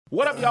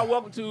What up, y'all?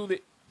 Welcome to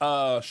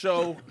the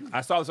show.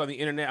 I saw this on the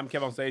internet. I'm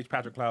Kev on stage,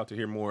 Patrick Cloud. To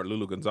hear more,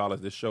 Lulu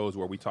Gonzalez. This show is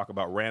where we talk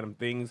about random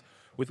things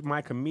with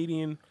my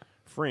comedian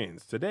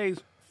friends. Today's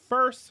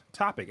first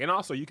topic, and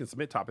also you can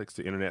submit topics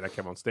to internet at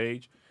Kev on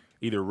stage,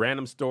 either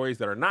random stories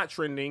that are not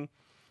trending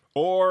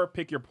or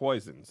pick your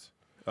poisons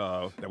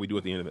that we do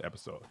at the end of the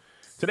episode.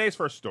 Today's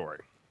first story.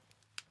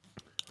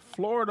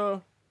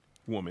 Florida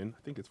woman,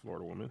 I think it's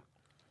Florida woman.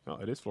 No,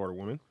 it is Florida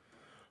woman.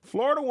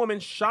 Florida woman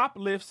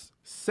shoplifts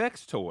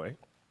sex toy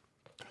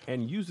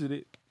and uses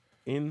it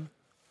in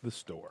the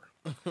store.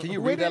 Can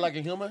you read that like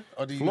a human?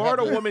 Or do you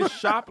Florida woman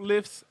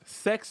shoplifts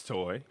sex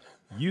toy,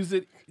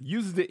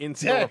 uses it in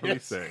store,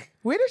 police say.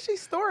 Where did she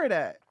store it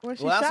at? When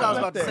she That's what I was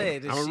about shoplifted? to say.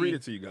 I'm going to read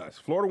it to you guys.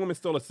 Florida woman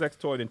stole a sex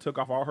toy, then took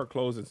off all her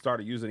clothes and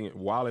started using it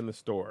while in the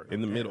store,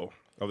 in the middle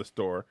of the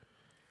store,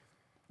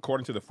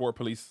 according to the Fort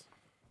Police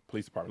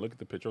Department. Look at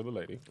the picture of the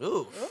lady.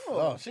 Ooh.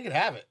 Oh, she could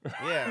have it.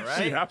 Yeah,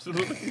 right? She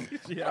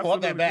absolutely I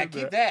want that back.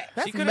 did Keep that.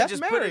 That's She could have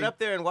just put Mary. it up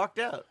there and walked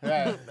out.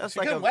 Yeah. That's She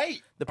like couldn't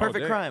wait. the perfect Oh,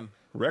 damn. crime.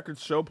 Records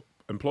show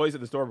employees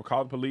at the store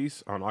called the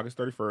police on August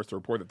 31st to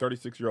report that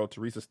 36-year-old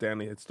Teresa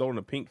Stanley had stolen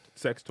a pink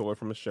sex toy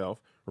from a shelf,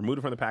 removed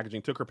it from the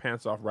packaging, took her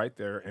pants off right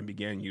there, and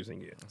began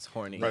using it. It's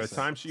horny. By the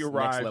time she It's next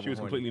arrived, level she was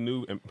horny. completely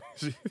nude. And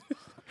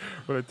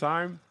by the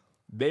time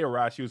they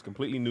arrived, she was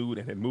completely nude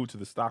and had moved to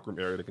the stockroom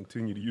area to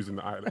continue to using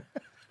the item.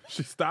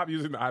 She stopped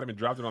using the item and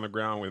dropped it on the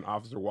ground when an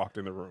officer walked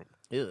in the room.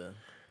 Ew.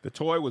 The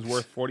toy was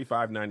worth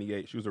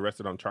 $45.98. She was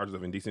arrested on charges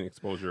of indecent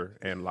exposure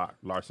and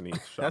larceny.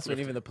 That's when shoplifting.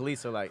 even the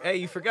police are like, hey,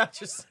 you forgot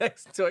your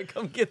sex toy.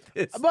 Come get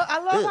this. But I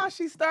love how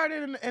she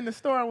started in the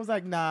store and was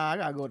like, nah, I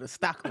gotta go to the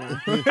stockroom.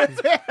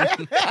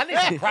 I need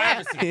some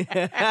privacy.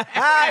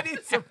 I need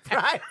some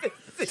privacy.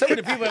 So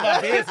many people in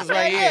my business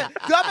right here.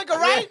 Do I make a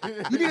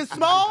right? You need a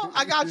small?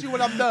 I got you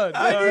when I'm done.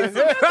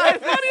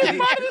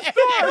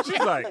 She's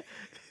like,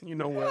 you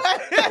know what?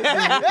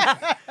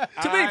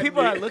 Too many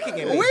people are looking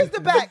at me. Where's the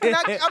back? I'm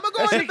gonna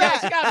go in the She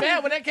back. got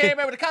mad when they came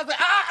in with the cops. Like,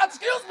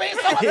 excuse me,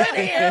 someone's in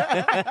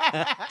here.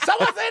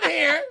 Someone's in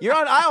here. You're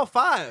on aisle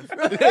 5.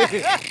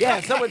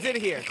 Yeah, someone's in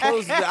here.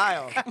 Close the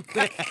aisle.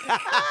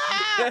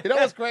 You know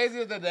what's crazy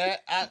is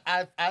that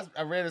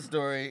I read a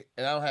story,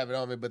 and I don't have it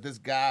on me, but this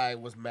guy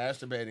was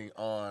masturbating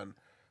on,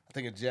 I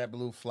think, a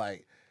JetBlue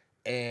flight.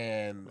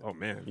 And Oh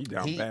man, you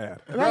down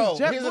bad. bro,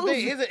 That's here's the JetBlue.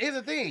 thing. Here's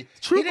the thing.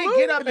 True He didn't Blue?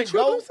 get up The and True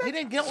go. Blue sex? He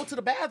didn't go to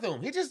the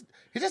bathroom. He just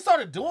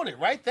started doing it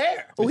right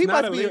there. Oh, It's he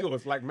not must be. illegal.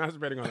 It's like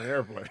masturbating on an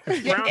airplane.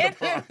 in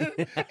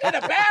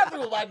the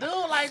bathroom, my dude,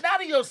 like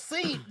not in your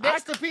seat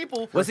next to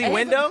people. Was he And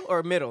window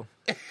or middle?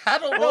 I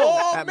don't know.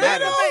 Oh, That Here's the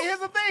matters. thing. Here's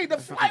the thing. The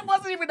flight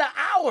wasn't even an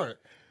hour.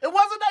 It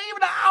wasn't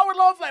even an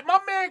hour-long flight. My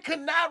man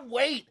could not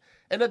wait.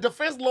 And the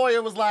defense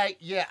lawyer was like,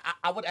 "Yeah,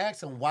 I would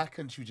ask him, why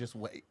couldn't you just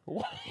wait?"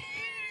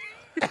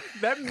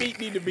 That meat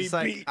need to be It's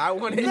like, beat. I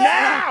want it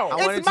Now! I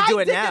wanted It's to my do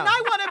it dick now. and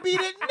I want to beat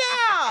it now.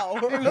 I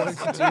want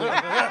to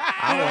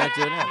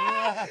do it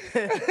now.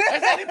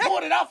 And then he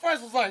pulled it out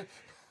first. Was like,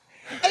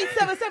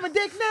 877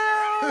 dick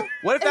now.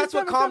 What if that's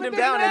what calmed him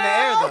down in the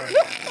air,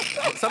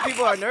 though? Some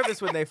people are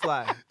nervous when they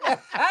fly.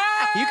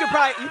 You could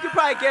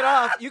probably get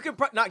off. You could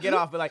not get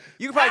off, but like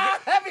you could probably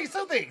that means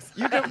two things.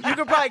 you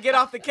could probably get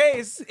off the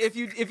case if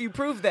you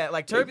prove that.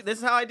 Like this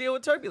is how I deal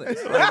with turbulence.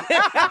 Like,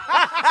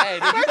 Hey,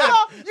 dude, First of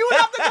all, you would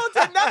have to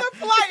go to another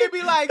flight and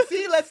be like,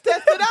 see, let's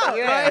test it out.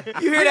 Yeah. Right?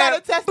 You hear we that?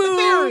 gotta test Boom.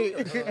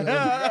 the theory.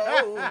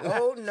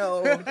 oh no.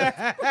 you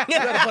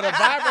gotta put a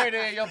vibrator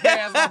in your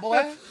pants, my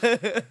boy.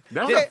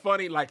 That's a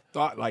funny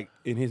thought. Like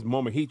in his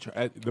moment,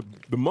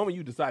 the moment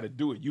you decide to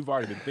do it, you've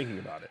already been thinking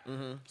about it.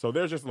 So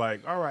there's just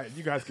like, all right,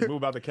 you guys can move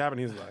about the cabin.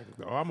 He's like,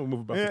 oh, I'm gonna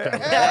move about the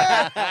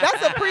cabin.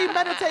 That's a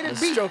premeditated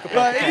beat. Stroke of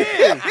But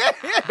a-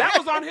 That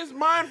was on his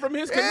mind from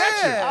his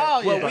connection.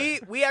 Oh, yeah. Well,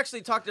 we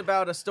actually talked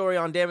about a story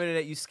on Damn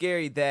Internet You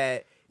Scary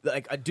that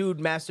like a dude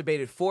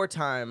masturbated 4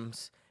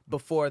 times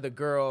before the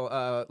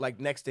girl like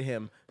next to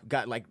him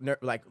got like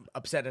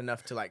upset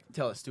enough to like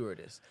tell a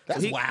stewardess.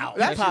 That's So he- wow.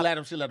 He And popped,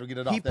 she let him get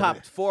it off. he didn't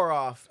popped 4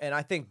 off, and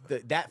I think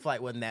that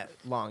flight wasn't that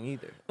long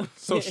either.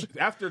 So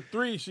after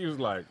 3, she was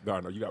like,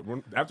 no, you got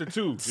one. After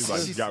 2, she's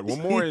like, you got one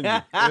more in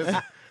you.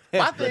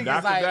 My thing is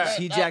after like, that-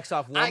 She jacks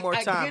off one more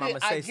time, get I'ma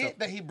it, say I get something.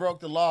 that he broke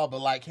the law, but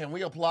like, can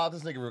we applaud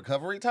this nigga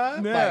recovery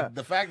time? Yeah. Like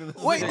the fact that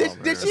this wait,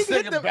 nigga, did she this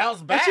hit nigga the bounce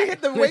Did back? she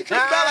hit the waitress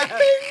bell like bing,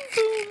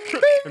 boom,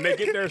 bing? And they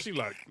get there, she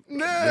like,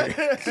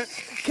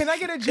 Can I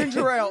get a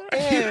ginger ale?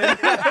 And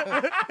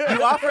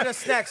You offered us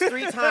snacks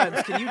 3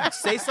 times. Can you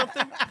say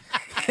something?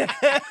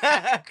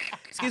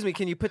 Excuse me.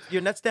 Can you put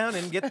your nuts down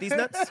and get these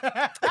nuts?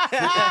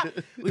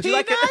 Would you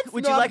like Peanuts?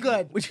 Would No, you I'm like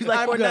good. Would you like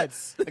I'm more good.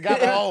 nuts? I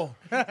got my own.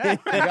 I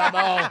got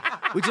my own.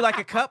 Would you like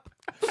a cup?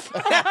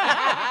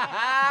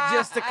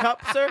 Just a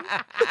cup, sir?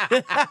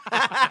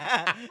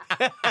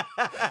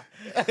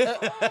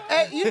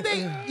 hey, you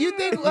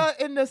think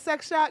in the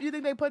sex shop, you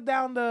think they put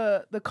down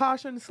the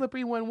caution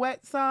slippery when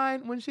wet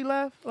sign when she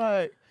left?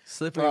 Like,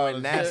 Slippery Oh,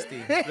 and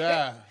nasty.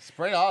 Yeah,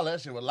 spray all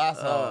that shit with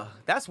Lysol.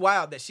 That's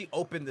wild that she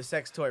opened the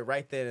sex toy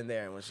right then and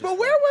there and was just but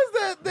where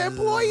was the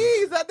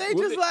employees? That they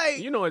Well, just like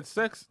you know, at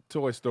sex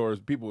toy stores,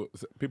 people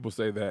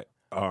say that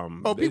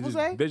people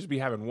say? they just be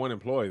having one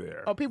employee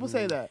there. Oh, people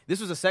say that. This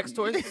was a sex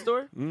toy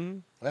store?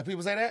 Let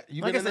people say that?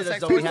 You Like been I in said, the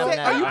sex there's always toy People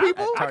store? say, are you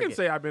people? I can Target.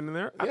 say I've been in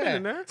there. I've been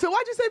in there. So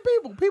why'd you say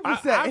people? People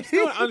say. I'm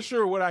still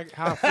unsure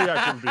how free I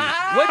can be.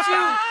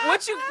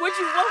 What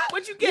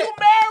you get? You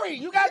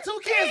married. You got 2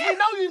 kids. We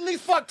know you at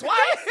least fucked twice.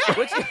 And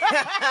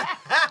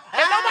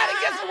nobody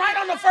gets it right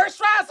on the first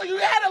try, so you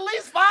had at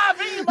least 5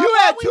 in you. You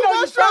had We 2 know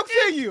more you strokes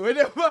fucking- in you. And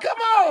then,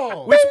 Come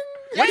on. Which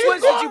You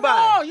ones did going you buy?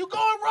 Raw. You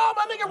going raw,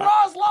 my nigga.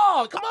 Raw's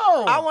law. Come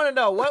on. I want to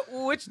know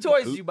which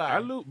toys did you buy?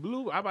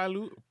 I buy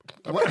loot.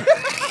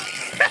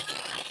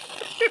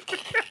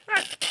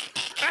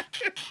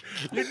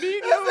 You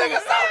need This nigga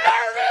so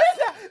nervous.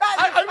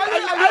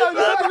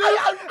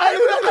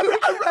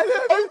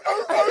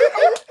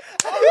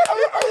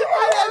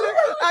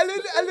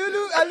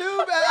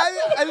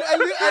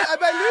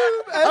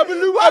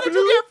 Why did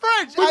you get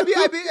French? I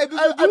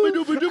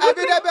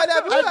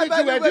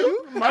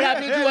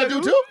bid you I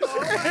do too.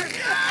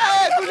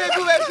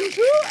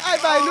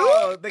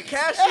 Oh, the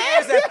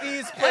cashiers at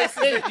these places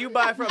that you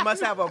buy from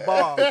must have a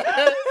ball.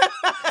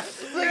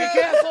 Nigga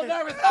can't so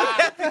nervous.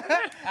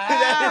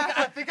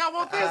 I think I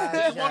want this.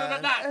 Just want it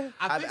or not.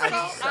 I think so.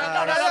 No.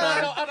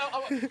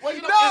 Well,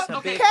 you know, No,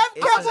 okay.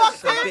 Kev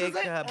walks in.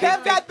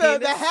 Kev got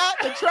the hat,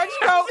 the trench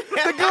coat,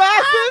 the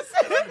glasses.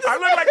 I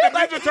look like the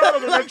Ninja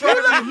Turtles when they're trying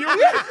to be human.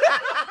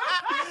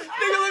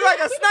 Nigga look like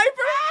a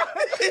sniper.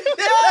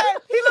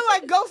 He look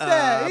like Ghost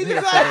Dad. He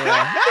just like.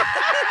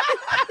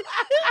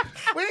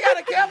 We got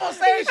a Kev on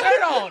stage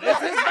shirt on. It's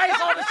his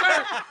face on the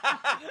shirt.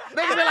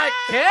 Niggas be like,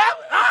 Kev?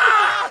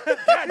 Ah!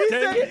 After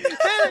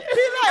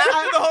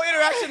the whole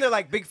interaction, they're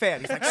like, big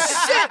fan. He's like,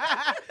 shit!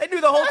 They knew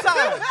the whole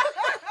time.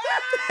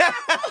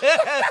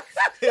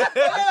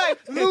 Like,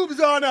 lube's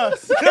on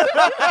us.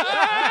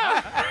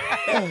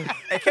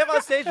 And Kev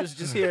on stage was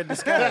just here in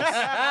disguise.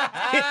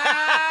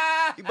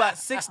 He bought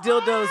 6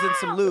 dildos and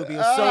some lube. He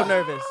was so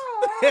nervous.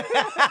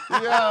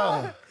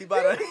 Yo. He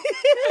bought a...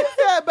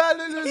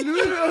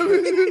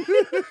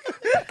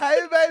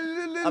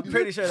 I'm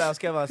pretty sure that was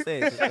Kev on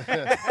stage.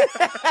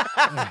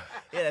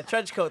 Yeah, that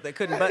trench coat they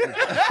couldn't button.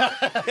 Trench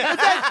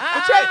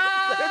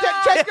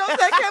coat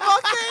that came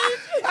on stage.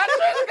 I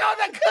just go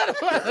that good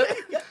one.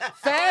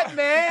 Fat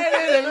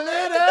man in a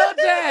little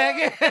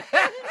jacket.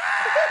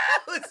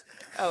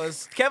 That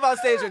was Kev on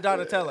stage or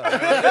Donatello. One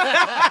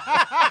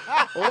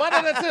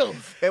of the two.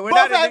 And we're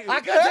not I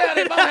could tell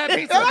they both had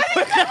pizza.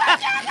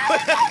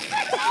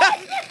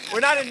 we're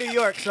not in New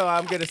York, so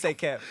I'm gonna say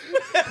Kev.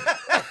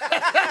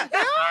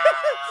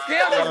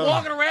 Kev was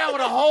walking around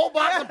with a whole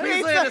box of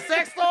pizza in the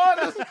sex store.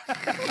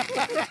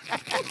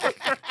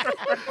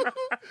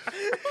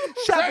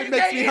 Shopping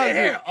makes me hungry.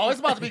 Here. Oh, it's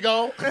about to be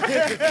gone.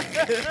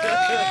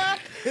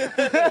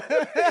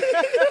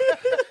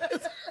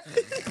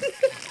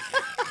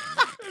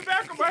 The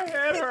back of my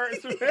head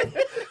hurts. We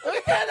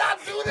cannot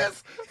do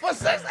this for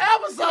 6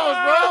 episodes,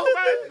 bro.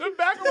 The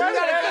back of We my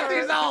gotta head cut these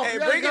hurts. off. Hey, We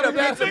gotta bring cut it up,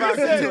 these pizza off.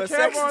 box into a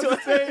sex Kev on toy.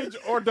 stage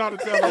or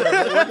Donatello.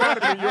 We're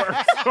not in New York.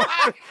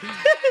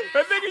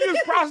 That nigga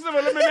used process of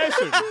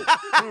elimination.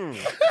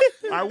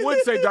 I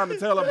would say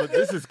Donatello, but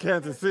this is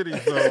Kansas City,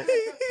 so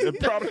it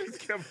probably is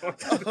Kev on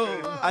stage.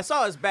 I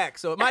saw his back,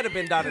 so it might have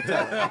been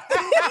Donatello.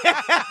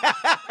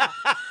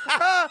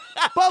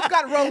 Both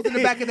got rolls in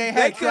the back of their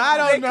head, so I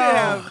don't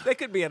know. They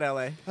could be in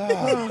LA.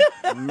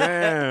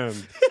 Man.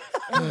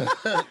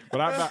 But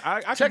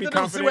I can Check be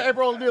the news, see what confident.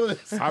 April do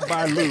this. I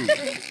buy lube.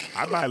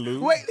 I buy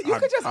lube. Wait, you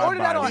could just I order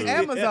that buy on lube.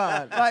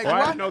 Amazon. Like, Well, I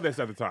why? didn't know this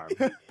at the time.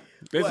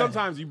 Then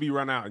sometimes you be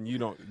run out and you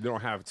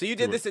don't have. So you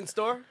did this in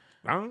store?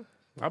 I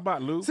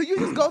bought lube So you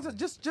just go to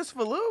just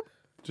for lube?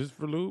 just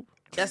for lube.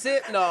 That's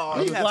it? No,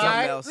 you have something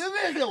Lying. else. This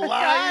nigga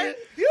lying.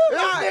 You This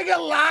lying. nigga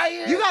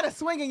lying. You got a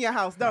swing in your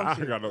house, don't I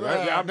you? got no.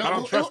 I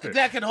don't trust it.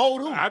 That can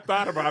hold who? I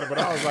thought about it, but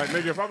I was like,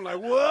 nigga, if I'm like,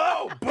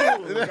 whoa,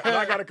 boom,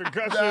 I got a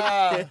concussion.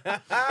 I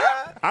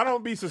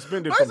don't be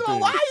suspended First from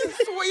of all, things. why are you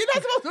swing? You're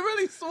not supposed to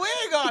really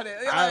swing on it.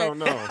 I don't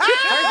know.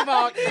 First of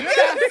all,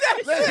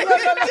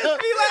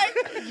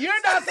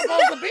 you're not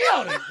supposed to be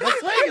on it. The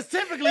swing is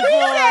typically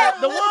for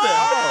the woman.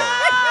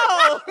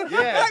 Oh.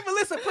 Yeah. Like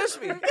Melissa, push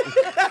me.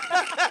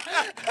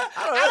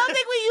 I don't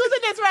think we're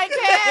using this right,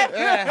 Kev.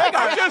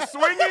 I'm just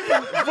swinging,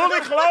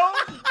 fully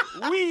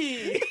clothed.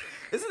 Wee.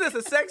 Isn't this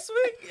a sex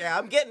swing? Yeah,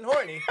 I'm getting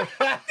horny.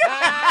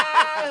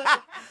 I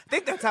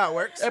think that's how it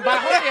works. And by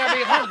horny, I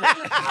mean hungry.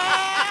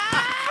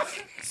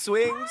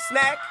 Swing,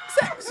 snack,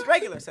 sex.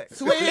 Regular sex.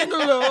 Swing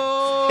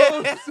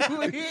low,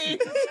 swing.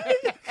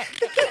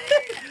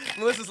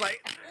 Melissa's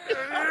like,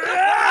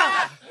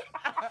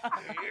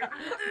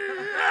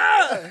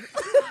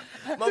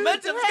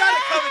 momentum's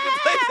gotta come into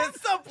place at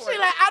some point. She's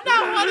like, I'm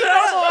not horny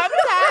no more. I'm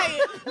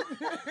tired.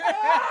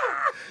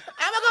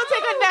 I'm gonna go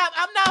take a nap.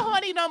 I'm not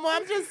horny no more.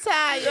 I'm just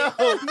tired.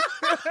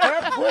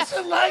 Her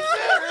pushing like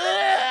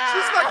this.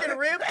 She's fucking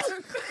ripped.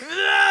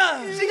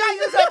 She got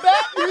you some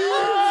back.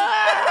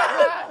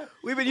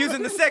 We've been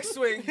using the sex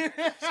swing.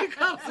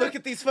 Look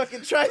at these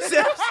fucking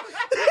triceps.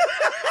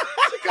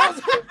 She comes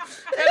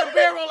in a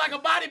barrel like a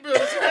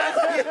bodybuilder.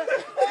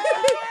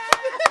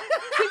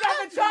 She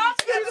got the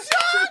chops.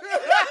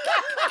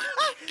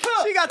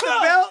 got the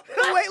belt,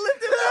 the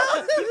weightlifting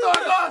belt.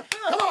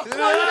 Come on,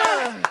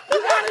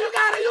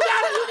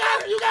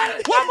 you got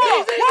it. One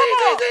more.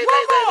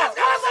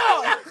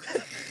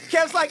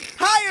 Kev's like,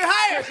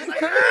 higher. She's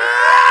like,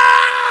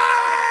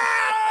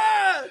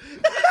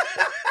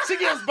 She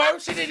gives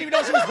birth. She didn't even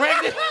know she was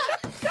pregnant.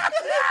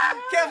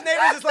 Kev's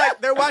neighbors is like,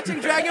 they're watching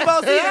Dragon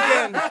Ball Z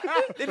again.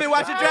 They've been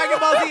watching Dragon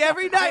Ball Z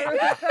every night.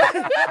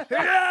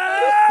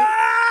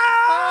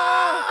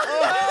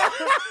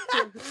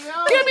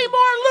 Give me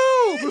more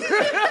lube.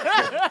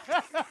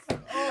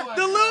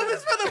 The lube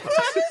is for the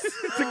pushes.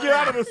 To get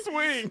out of the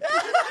swing.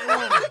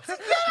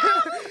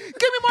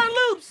 Give me more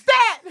lube.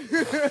 Stat.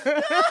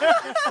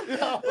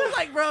 I'm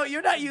like, bro,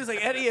 you're not using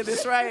any of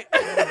this right.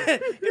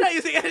 You're not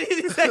using any of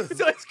these sex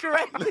toys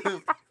correctly.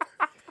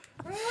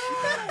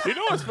 You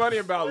know what's funny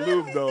about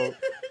lube though?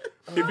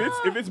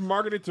 If it's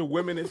marketed to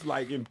women, it's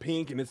like in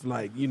pink and it's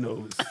like, you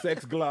know,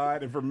 sex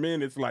glide, and for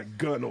men it's like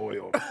gun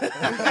oil. And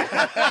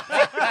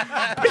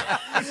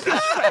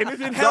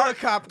it's in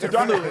Helicopter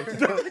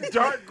fluid.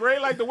 dark gray,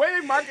 like the way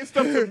they market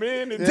stuff to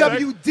men. It's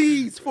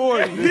WD's for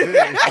you.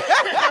 That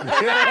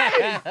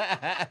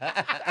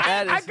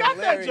is I got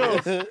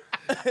hilarious. that joke.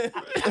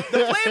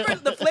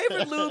 The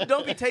flavored lube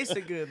don't be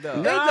tasting good though.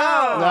 They don't.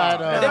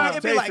 And then I've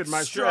it'd be like tasted my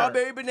share.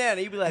 strawberry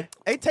banana. You'd be like,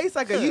 It tastes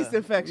like a yeast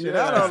infection.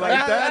 Yeah. I don't like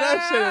that.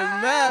 That shit is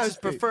I nasty.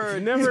 just prefer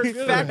Never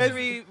good.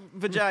 factory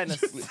vagina.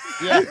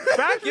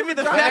 Give me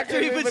the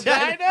factory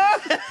vagina.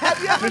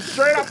 Just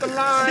straight off the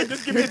line.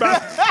 Just give me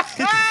about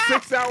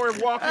 6 hour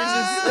walking.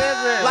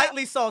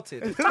 Lightly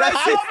salted. That's I it.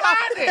 don't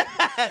mind it.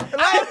 I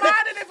don't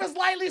mind it if it's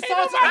lightly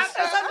salted.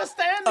 That's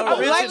understandable.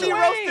 Original. Lightly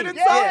roasted and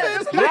Yeah.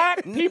 salted.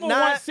 Black people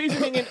Not- want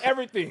seasoning in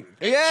everything.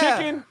 Yeah.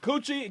 Chicken,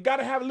 coochie,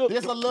 gotta have a little.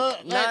 Just a little.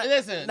 Not-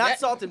 Listen, not that-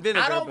 salt and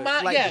vinegar, I don't but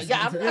mind. lightly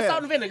Yeah,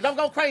 salt and vinegar. Don't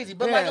go crazy,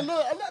 but like a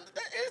little. I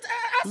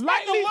expect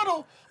Lightly-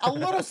 a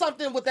little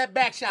something with that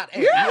back shot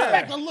air. Yeah. I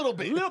expect a little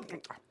bit. Little-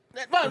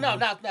 Well, no,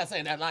 not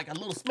saying that. Like a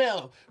little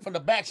smell from the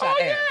back shot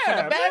Oh, air. yeah,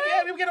 From the back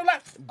man. air, we get a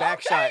like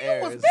Back shot you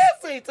air was is-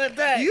 busy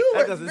today. You That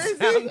were doesn't busy.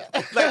 sound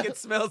like it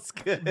smells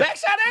good. back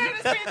shot air.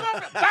 This thing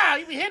going. Wow,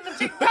 you be hitting them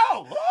cheeks. No.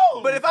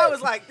 Oh. But if I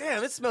was like,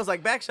 damn, it smells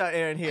like backshot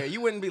air in here,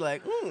 you wouldn't be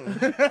like,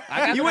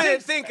 You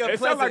wouldn't think of It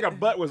sounded like a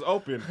butt was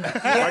open. Like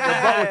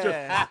a butt was just.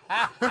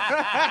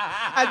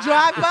 A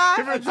drive-by?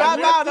 A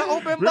drive-by on an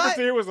open River butt?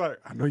 T was like,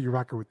 I know you're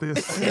rocking with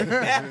this.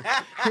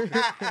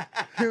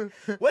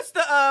 What's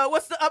the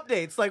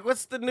updates? Like,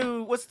 what's the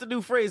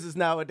new phrases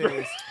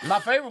nowadays? My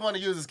favorite one to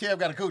use is Kev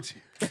got a coochie.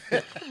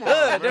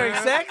 During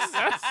sex?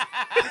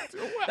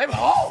 They be,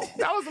 oh,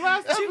 That was the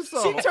last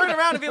episode. She'd turn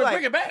around and be bring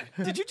like, it back.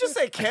 did you just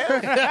say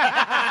Kev? He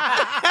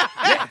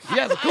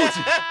has a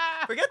coochie.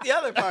 Forget the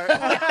other part.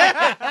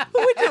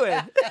 Who we doing?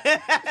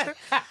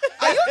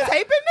 Are you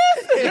taping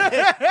this?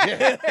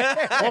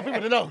 I want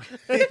people to know.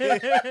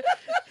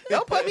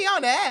 Don't put me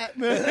on that.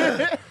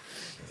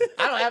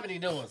 I don't have any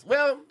new ones.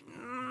 Well,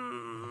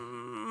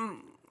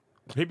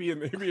 He be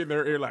in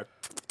their ear like.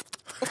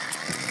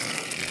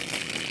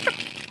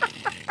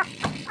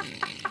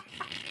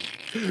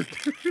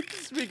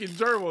 Speaking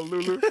German,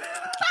 Lulu.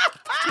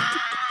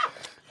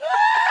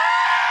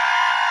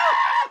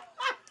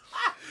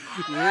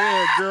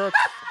 Yeah, girl.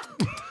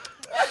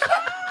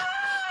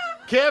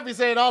 Kev be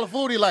saying all the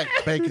food he like.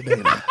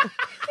 Baconator.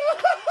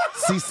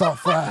 Sea salt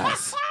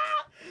fries.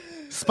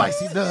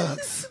 Spicy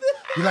nugs.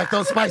 You like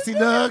those spicy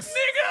nugs?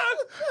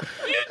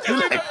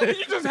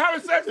 You just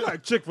having sex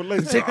like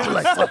Chick-fil-A.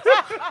 Chick-fil-A. First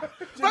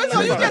of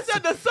all, you just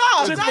said the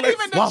sauce, not Chick-fil-A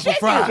even the waffle chicken.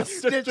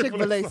 fries. The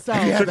Chick-fil-A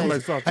sauce.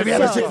 Chick-fil-A sauce. Have you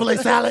had a Chick-fil-A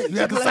salad? You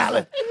had the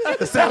salad?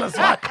 The salad's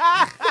hot.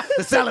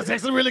 The salad's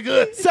actually really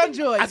good.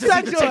 Sunjoy, I just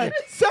eat the Sunjoy,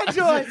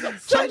 Sunjoy,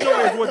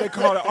 Sunjoy is what they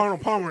call it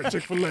Arnold Palmer at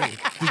Chick-fil-A.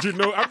 Did you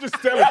know? I'm just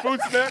telling food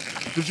snack.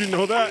 Did you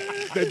know that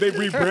they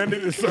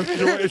rebranded it as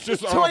Sunjoy? It's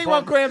just Arnold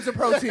 21 Palmer. grams of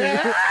protein.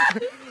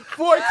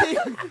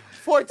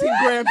 14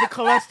 grams of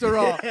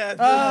cholesterol.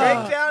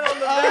 Breakdown on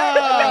the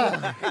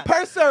back.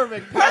 Per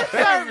serving. Per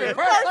serving.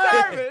 Per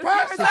serving.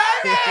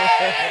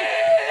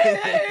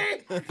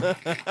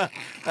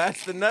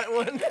 That's the nut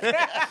one.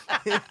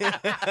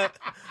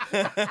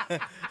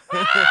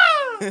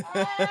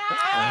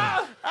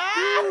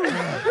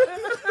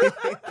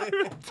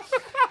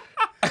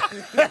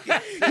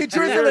 You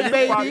drizzling, You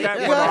baby. fought Go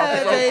that one off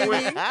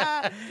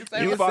ahead, so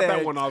baby. You fought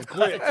that one off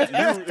quick. I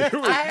had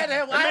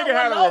That one nigga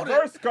had a loaded.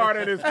 reverse card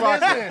in his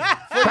pocket.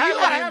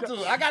 I have to.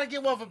 I gotta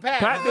get one for Pat.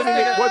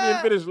 Pat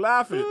wasn't finished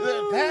laughing.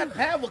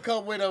 Pat will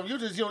come with him. You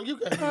can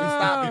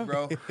stop me,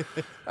 bro.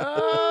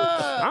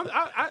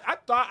 I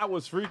thought I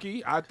was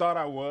freaky. I thought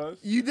I was.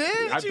 You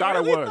did? I thought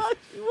I was.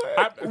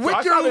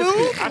 With your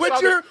lube?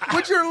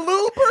 With your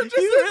lube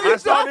purchases? I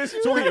saw this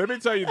tweet. Let me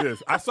tell you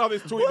this. I saw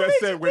this tweet that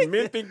said when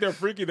men think they're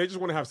freaky, they just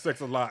want to have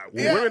sex a lot.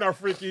 When women are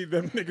freaky,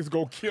 them niggas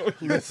go kill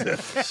you.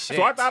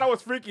 So I thought I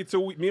was freaky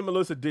till me and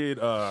Melissa did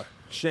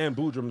Shan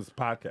Boodram's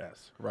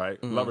podcast,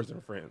 right? Lovers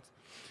and Friends.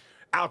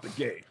 Out the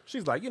gate.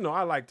 She's like,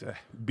 I like to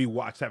be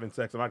watched having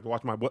sex. I like to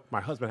watch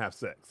my husband have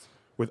sex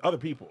with other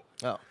people.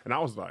 Oh. And I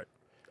was like,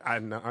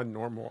 I'm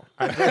normal.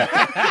 That was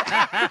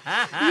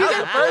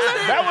the first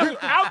thing. That was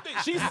out.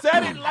 She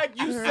said it like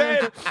you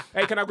said,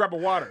 hey, can I grab a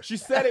water? She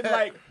said it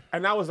like,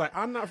 and I was like,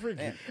 I'm not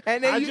freaky.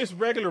 And then I'm you- just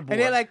regular boy.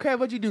 And they're like, Crab,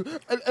 what'd you do?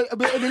 I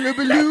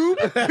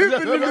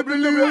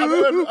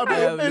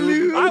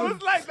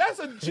was like, that's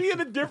a G in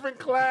a different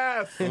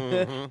class.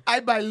 I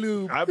buy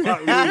lube. I bought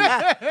lube.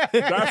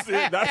 That's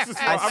it. That's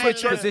just I I'm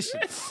switch a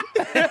positions.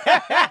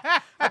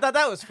 I thought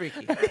that was freaky.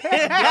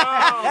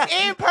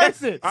 In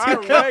person.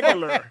 I'm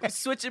regular.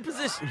 Switching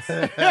positions.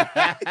 Top.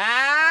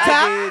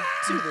 I did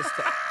two this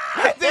time.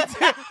 I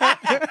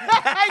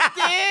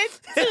did.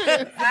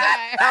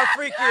 How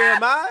freaky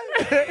am I?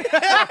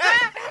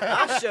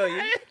 I'll show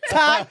you.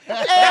 Top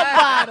and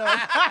bottom.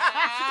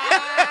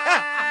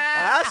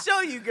 I'll show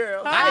you,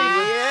 girl.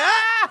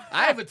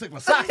 I even took my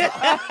socks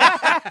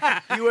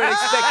off. You weren't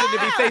expecting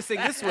to be facing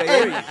this way,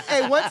 were you?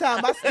 Hey, one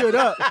time I stood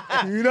up.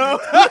 You know?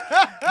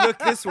 Look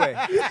this way.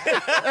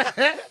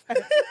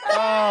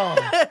 Oh,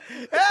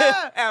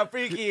 How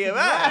freaky am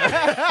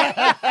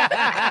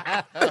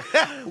I?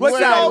 What you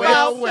Well, know well,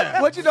 about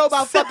well. what you know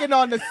about fucking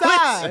on the You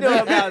side?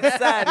 know about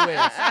sideways.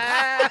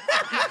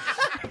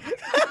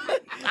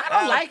 I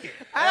don't like it.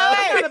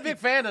 I'm not a big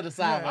fan of the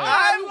sideways.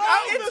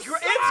 It's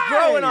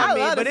growing I on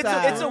me, love but the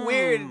side.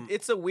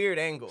 it's a weird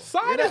angle.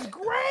 Side is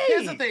great.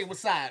 Here's the thing with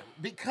side.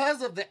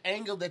 Because of the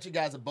angle that you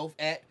guys are both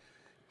at,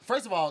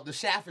 first of all, the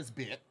shaft is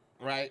bent,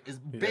 right? It's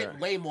bent Yeah.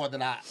 way more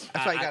than I.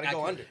 That's why you gotta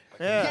go under.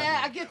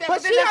 Yeah, I get that.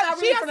 But then she that's has, not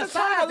she really has from to the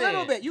turn side a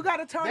little then. bit. You got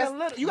to turn a That's-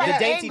 little. You yeah. got The an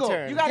dainty angle.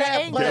 turn. You got Yeah,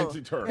 an angle.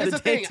 Dainty turn. Here's the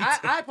thing. dainty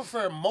I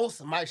prefer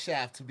most of my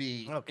shaft to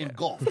be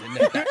engulfed in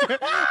that.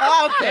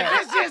 Okay.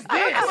 If it's just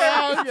this.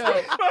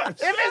 If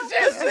it's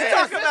just this.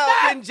 Talk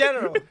about in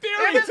general.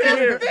 Theory,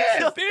 theory.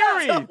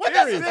 Don't make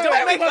us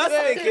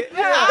think it.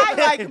 I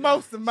like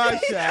most of my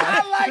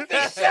shaft. I like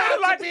the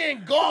shaft to be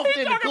engulfed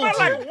in the Talking about coochie.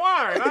 like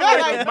wine. I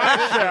like my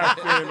shaft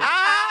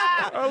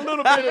in a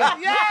little bit of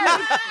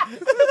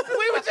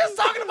We were just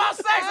talking about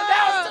sex and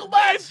that was too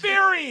much.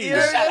 theory.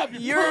 Shut up,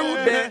 you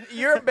prude.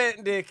 Your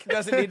bent dick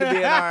doesn't need to be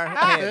in our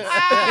hands.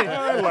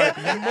 I like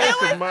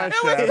most of my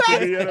shaft to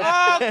be at a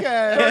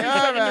Okay.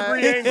 All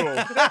 37-degree right. angle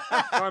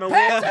on a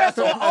Pay wall.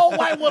 attention to an old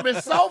white woman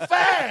so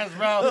fast,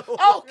 bro.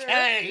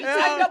 Okay. You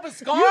tightened up a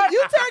scarf.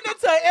 You turned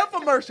into an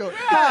infomercial.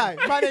 Hi,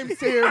 my name's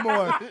Terry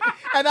Moore,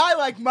 and I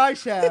like my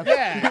shaft.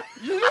 Yeah.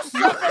 You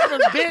suffer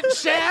from bent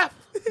shaft.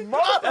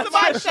 Most of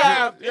my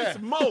shaft. It's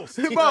most.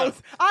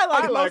 Most. I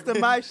like I like most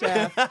of my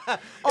shaft.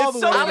 All It's the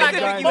so way I like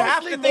down. it you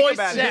have to mostly think moist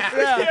about it. shaft.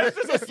 Yeah, it's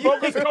just a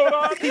smoker's coat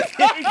on. He's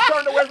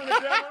turned away from the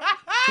camera.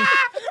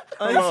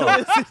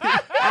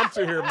 I'm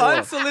to hear more.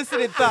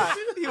 Unsolicited thought.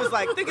 He was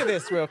like, think of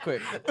this real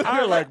quick.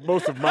 I like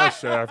most of my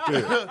shaft. Too.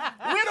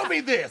 Riddle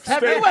me this.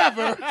 Have you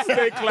ever?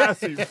 Stay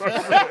classy. The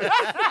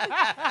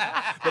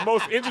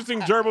most interesting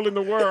gerbil in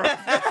the world. You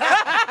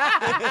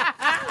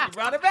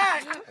brought it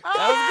back.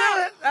 That was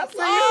good. That's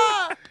for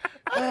you.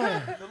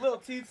 The little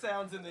teeth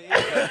sounds in the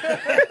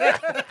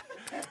ear.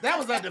 That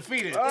was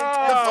undefeated. Oh,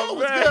 The food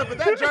was man. good, but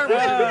that gerbil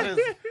was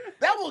just,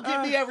 that will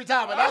get me every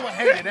time, and I will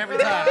hate it every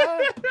time.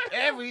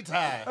 Every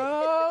time.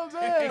 Oh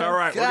man. All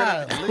right,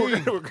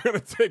 Golly. we're gonna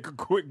take a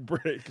quick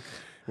break.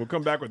 We'll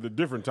come back with a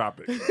different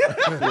topic.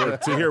 Where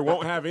Tahir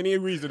won't have any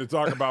reason to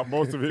talk about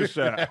most of his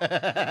shaft.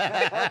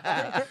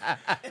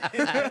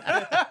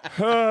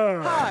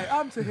 Hi,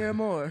 I'm Tahir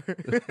Moore.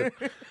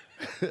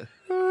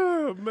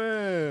 Oh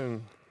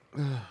man,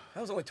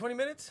 That was only 20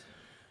 minutes?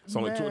 it's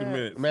only 20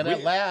 minutes. Man,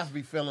 that laugh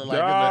be feeling like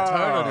Ah. an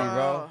eternity,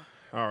 bro.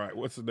 All right,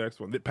 what's the next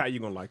one? Pat,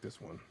 you're gonna like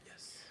this one.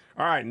 Yes.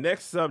 All right,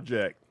 next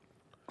subject.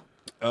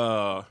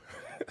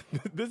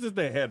 This is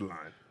the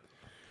headline.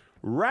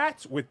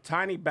 Rats with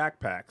tiny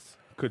backpacks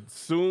could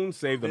soon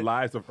save the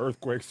lives of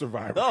earthquake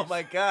survivors. Oh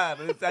my God.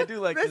 I do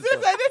like This this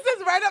is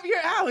one. right up your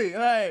alley.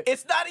 Like,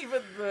 It's not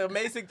even the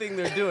amazing thing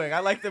they're doing. I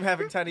like them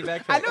having tiny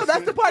backpacks. I know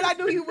that's the part I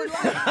knew you would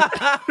like.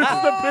 This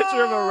is a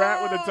picture of a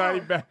rat with a tiny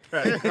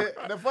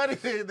backpack. The funny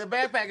thing, the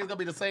backpack is gonna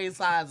be the same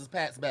size as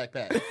Pat's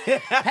backpack.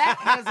 Pat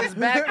has his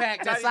backpack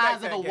the Tiny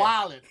size of a backpack, yeah.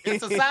 wallet.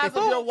 It's the size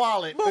of your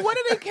wallet. But what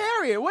are they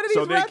carrying? What are these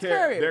So rats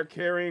carrying? they're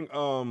carrying.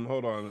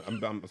 Hold on, I'm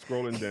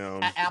scrolling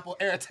down. An Apple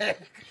AirTag.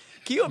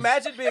 Can you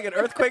imagine being an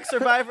earthquake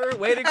survivor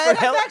waiting Hey, for that's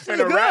help? actually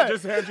And the rat good.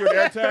 just hands you an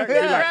AirTag. The Be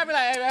like, rat be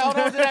like, hey, hold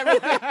on to that real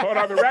quick. hold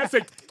on, the rat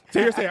say,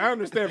 Tahir say, I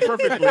understand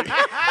perfectly. They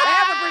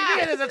have to bring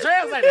me in as a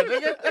translator,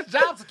 nigga. That's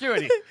job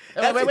security.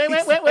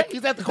 Wait.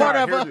 He's at the corner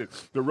All of right, a... here's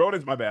it. The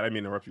rodents, my bad, I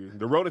mean to interrupt you.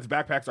 The rodents'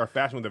 backpacks are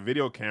fashioned with a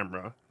video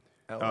camera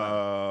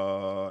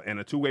and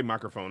a two-way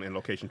microphone and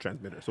location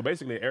transmitter. So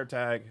basically, an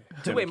AirTag.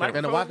 Two-way and a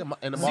camera. microphone?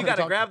 And the So you got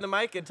to walkie-talkie. grab the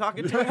mic and talk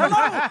into it. Hello,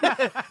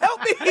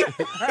 help me!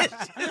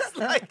 It's just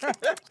like What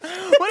if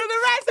the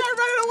rats start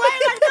running away?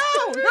 Like, no,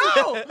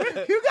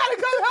 you gotta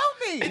come help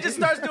me. it just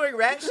starts doing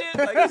rat shit.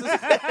 Like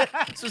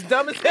this was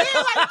dumb as hell.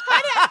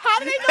 How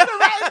do they know the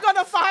rat is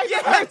gonna find the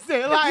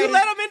person? Like, You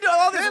let them into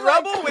all this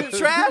rubble with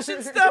trash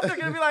and stuff. They're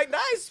gonna be like,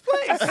 nice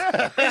place.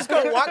 They're just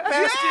gonna walk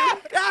past you.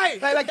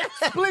 Guys, like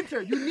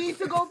Splinter, you need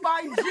to go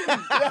find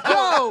Jimmy.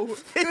 Go.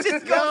 they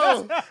just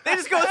go and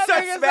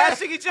start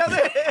smashing each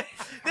other.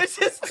 There's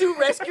just two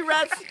rescue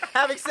rats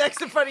having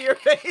sex in front of your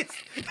face.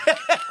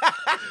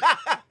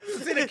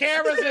 See the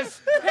cameras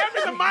is. Hand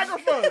me the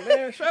microphone,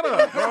 man. Shut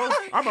up, bro.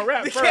 I'm a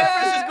rap The first.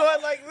 camera's just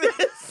going like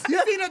this.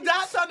 You see the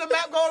dots on the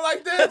map going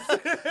like this?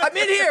 I'm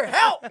in here.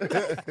 Help!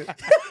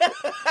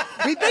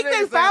 We think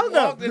they found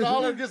them. And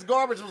all of this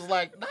garbage was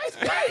like, nice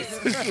place.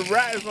 The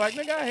rat is like,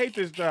 nigga, I hate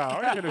this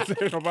job. I ain't gonna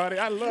say nobody.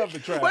 I love the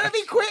trash. What if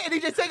he quit and he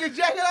just take his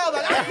jacket off?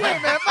 Like, I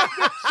quit, man. Fuck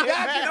this shit,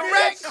 The man.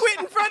 rat quit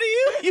in front of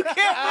you. You can't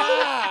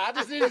move. I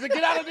just needed to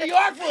get out of New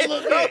York for a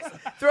little bit.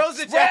 Throws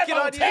the Spread jacket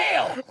my on you.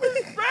 tail.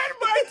 Spread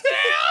my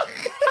tail.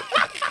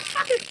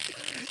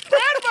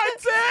 Spread my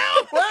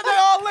tail. What if they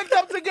all linked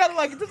up together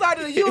like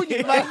decided a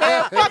union? Like,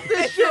 man, fuck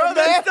this shit, Throw man.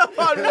 that stuff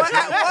on one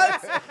at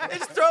once. They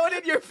just throw it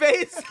in your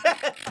face.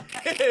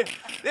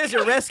 There's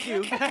your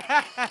rescue.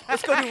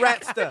 Let's go do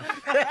rat stuff.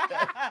 Hey,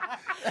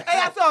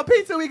 I saw a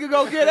pizza we could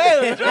go get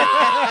in.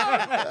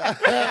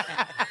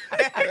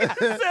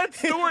 Send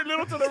Stuart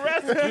Little to the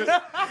rescue.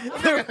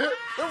 The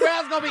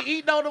rat's gonna be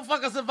eating on the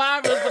fucking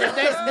survivors for the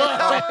next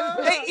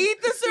month. They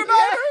eat the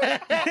survivor.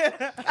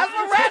 That's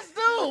what rats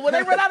do. When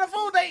they run out of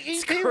food, they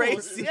eat people.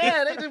 crazy.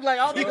 Yeah, they just like,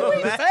 oh, You nigga, we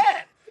imagine?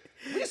 fed.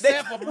 We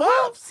sat for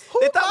months.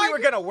 They thought we were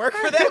gonna work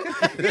for them.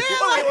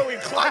 Were we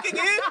clocking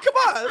in? Come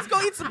on, let's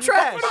go eat some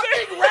trash.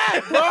 Big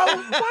rat, bro.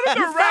 What if the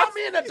you found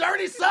me in a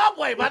dirty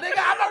subway, my nigga.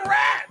 I'm a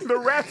rat. The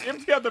rats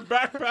empty out the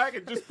backpack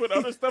and just put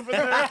other stuff in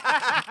there.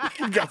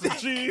 We got some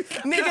cheese.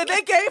 Nigga,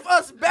 they gave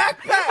us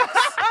backpacks.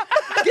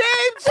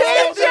 Game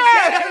changer.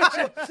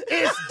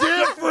 It's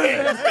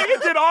different.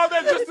 Nigga did all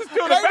that just to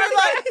steal the They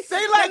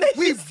backpack. like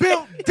we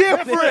built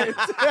different.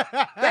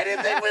 They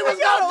didn't think we was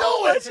gonna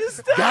do it.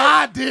 Just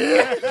God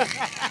did.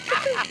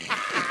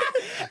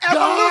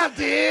 God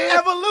did.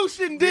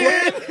 Evolution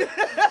did.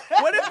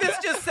 What if this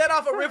just set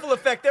off a ripple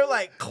effect? They're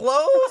like,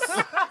 clothes?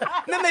 And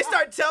then they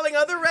start telling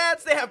other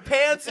rats they have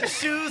pants and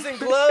shoes and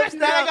gloves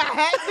Now now. I got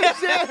hats and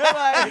shit.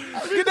 Like,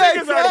 These good day,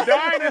 niggas are son.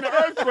 dying in the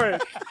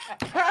earthquake.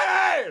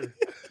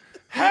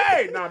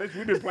 Hey! Nah, we've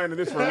been planning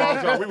this for a long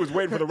time. We was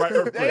waiting for the right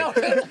earthquake.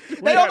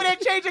 They over there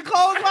changing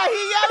clothes while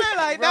he yelling.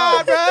 Like,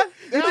 nah, bro.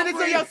 You did it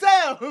to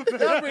yourself. They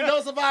don't bring no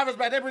survivors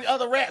back. They bring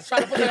other rats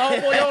trying to put their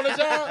homeboy on the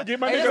job. Get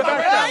my Hey, nigga that's my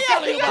rat back. I'm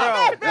telling you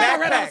about. Bro, That's my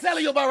rat I'm backpacks.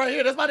 telling you about right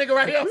here. That's my nigga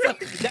right here.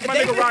 My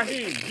nigga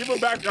Raheem. Give him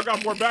back. Y'all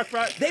got more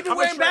backpacks? They've been I'm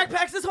wearing sure-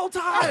 backpacks this whole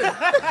time.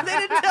 They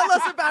didn't tell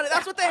us about it.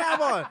 That's what they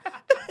have on.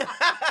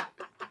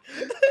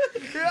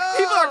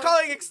 People are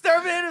calling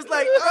exterminators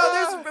like,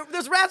 oh,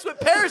 there's rats with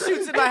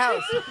parachutes in my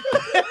house. This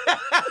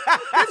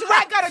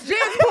rat got a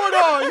JanSport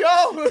on,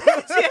 yo.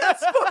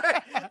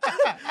 JanSport.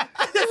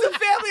 There's a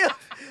family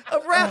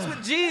of rats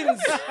with jeans.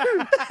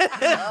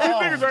 These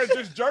niggas are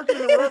just jerking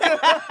in the room.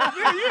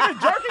 Nigga, you in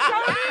jerking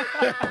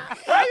company?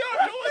 Why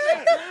y'all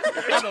doing that?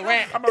 I'm a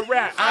rat. I'm a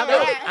rat. I'm a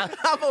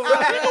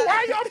rat. Nigga,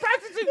 why y'all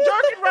practicing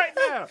jerking right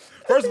now?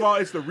 First of all,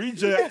 it's the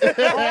reject.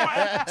 Oh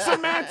my,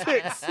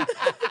 semantics.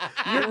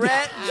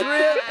 Rat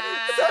drip.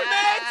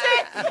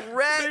 Semantics.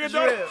 Rat Nigga,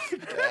 drip.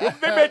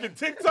 They're making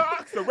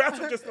TikToks. The rats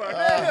are just like,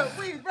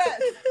 We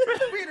rats.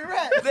 We the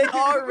rats. They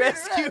are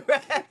rescue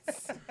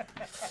rats.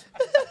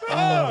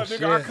 oh,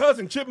 nigga, our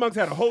cousin Chipmunks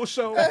had a whole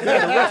show. They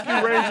had the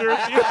Rescue Rangers.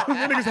 You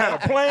niggas had a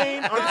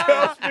plane on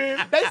Tailspin.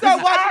 They start This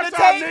is watching our the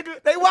time, tape.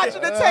 nigga. They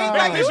watching the tape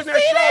like, you Vision see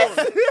that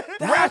this?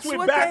 show. Rats with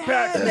what they backpacks.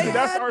 had. They Nigga,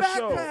 that's had our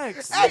show.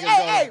 backpacks.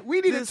 Hey,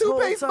 we need a This whole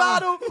toothpaste time.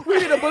 bottle. We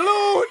need a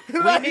balloon.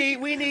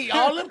 We need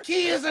all them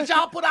kids that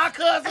y'all put our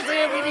cousins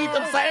in. We need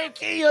them same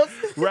kids.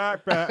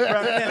 Backpack.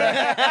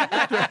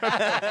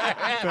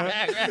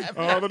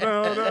 Oh,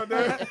 no.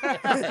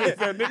 It's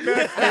that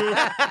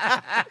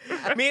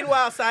knick-knack.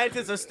 Meanwhile,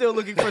 scientists are still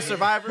looking for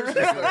survivors.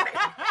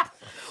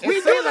 We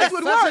It knew seemed this like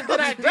would such work. a good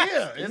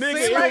idea. It Nigga,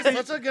 seemed like it-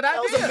 such a good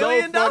was a idea.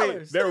 billion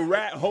dollars. Their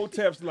rat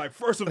hoteps like,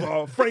 first of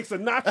all, Frank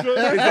Sinatra is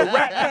a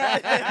rat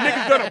pack.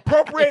 Niggas done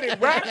appropriated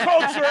rat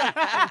culture.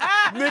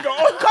 Nigga,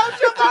 oh,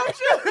 Culture.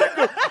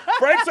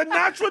 Frank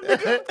Sinatra,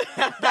 nigga.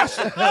 That's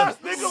us,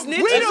 nigga.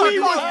 Snitches We are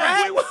was called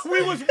rats.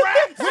 We was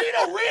rats. We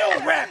the real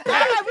rat. We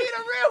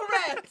the real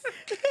rats.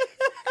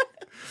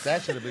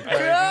 That should have been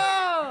crazy.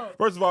 Oh.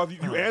 First of all,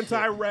 you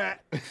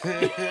anti-rat. He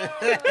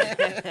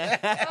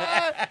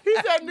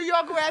said New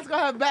York rats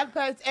gonna have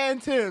backpacks and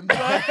Timbs.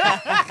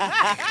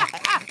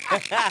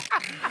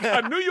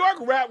 A New York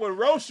rat would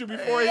roast you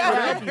before he would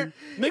help you.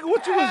 Nigga,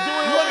 what you was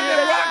doing? You want to get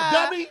a rock,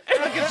 dummy?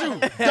 Look at you,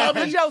 With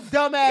dummy. your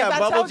dumb ass. Got I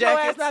bubble told your ass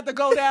jackets? not to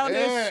go down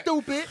there, Yeah.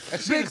 stupid. That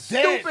shit Big is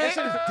dead. That stupid.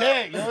 shit is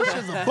dead, yo. That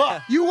shit's a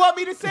buck. You want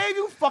me to save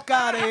you? Fuck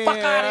out of here. Fuck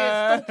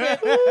out of here,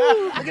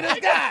 stupid. Look at this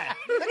guy.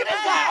 Look at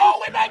this guy.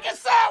 Oh, we making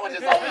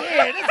sandwiches over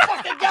here. This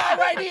fucking guy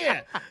right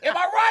here. Am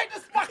I right?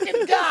 This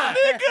fucking guy.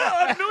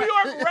 Nigga, a New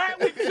York rat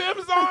with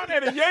Tim's on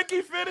and a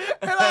Yankee fitted,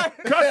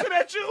 cussing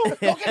at you.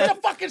 Go get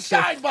the fucking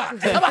shine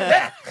box. How about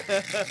that?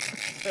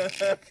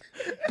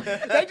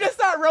 They just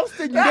start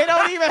roasting you. They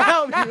don't even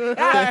help you.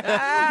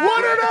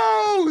 One of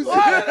those.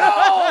 One of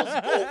those.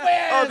 Goof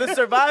ass. Oh, the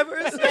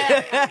survivors?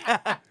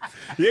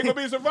 You ain't gonna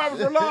be a survivor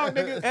for long,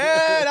 nigga.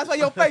 Hey, that's why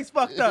your face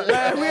fucked up,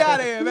 man. We out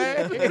of here,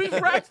 man. These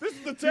rats, this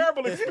is a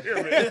terrible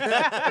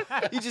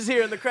experiment. You just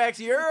hear in the cracks,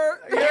 you're.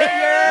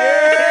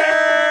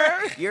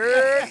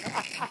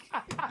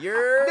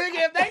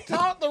 Nigga, if they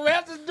taught the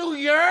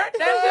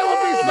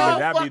so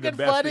that'd be the fucking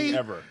best funny. thing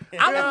ever.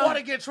 I would want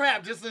to get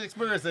trapped just to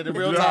experience it in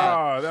real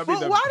time. No, that'd be But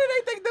the. why did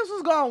they think this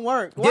was gonna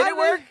work? Did it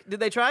work? Did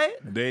they try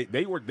it?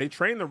 They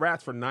trained the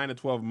rats for 9 to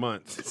 12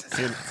 months.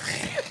 And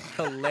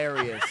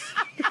Hilarious.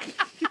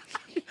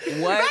 What?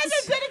 Imagine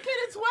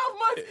dedicated 12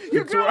 months.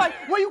 Your girl like,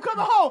 when you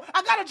coming home,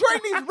 I gotta train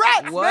these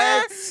rats, What?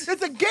 man.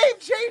 It's a game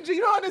changer.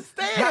 You don't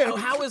understand.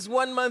 How is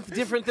 1 month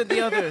different than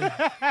the other?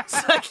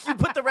 It's like you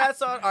put the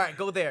rats on. All right,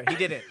 go there. He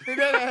did it. All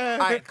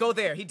right, go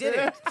there. He did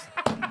it.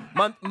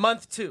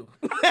 Month 2.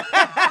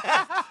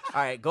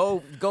 All right,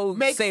 go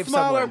Make save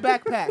smaller someone.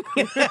 backpack.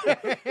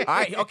 All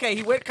right, okay,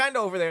 he went kind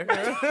of over there.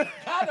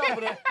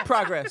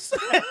 Progress.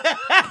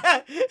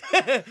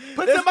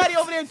 Put somebody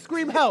over there and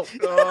scream help.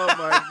 oh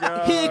my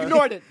god. He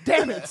ignored it.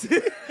 Damn it.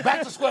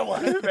 Back to square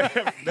one.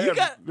 They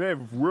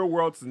have real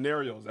world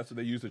scenarios. That's what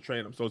they use to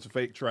train them. So it's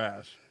fake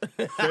trash.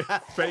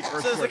 Fake So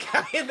there's a earthquake.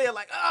 guy in there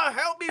like, oh,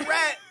 help me,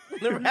 rat.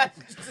 The rat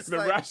just The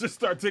like, rats just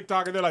start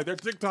TikToking. They're like, they're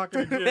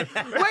TikToking again.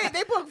 Wait,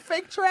 they put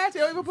fake trash? They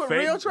don't even put Fake-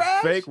 real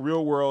trash? Fake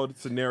real world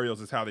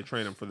scenarios is how they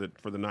train them for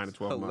the 9 to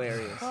 12 months.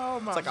 hilarious. Oh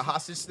my. It's like a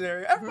hostage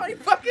scenario. Everybody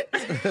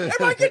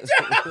get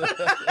down.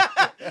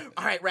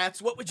 All right,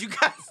 rats, what would you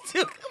guys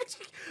do?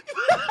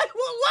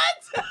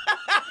 What?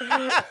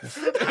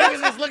 Niggas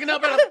just looking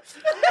up at him.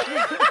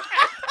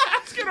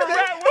 Get a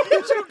rat. What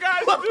would you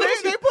guys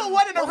do? They put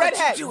one in a red would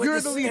you hat. do in You're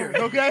this the leader,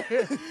 scenario?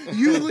 okay?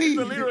 You lead.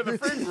 The leader of the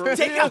friend group.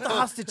 Take out the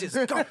hostages.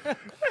 Go.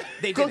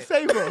 They Go did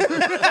save them.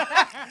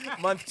 it.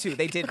 Month 2,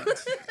 they didn't.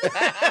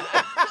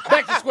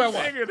 Back to square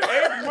one. Nigga, the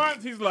 8th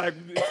month, he's like,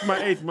 it's my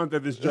 8th month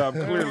at this job,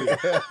 clearly.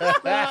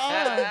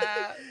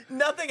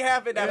 Nothing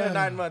happened after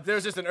 9 months. There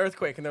was just an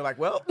earthquake, and they're like,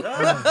 well,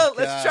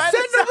 let's try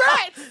Send this the out.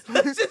 rats.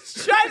 Let's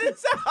just try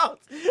this out.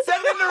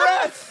 Send in the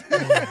rats.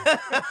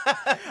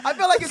 I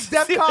feel like it's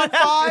DEFCON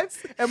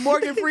 5 and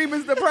Morgan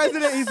Freeman's the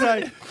president. He's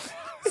like,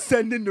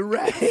 send in the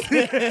rats.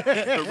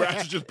 The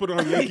rats just put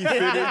on Yankee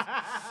fitted.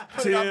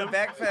 Put on the Tim,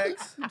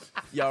 backpacks.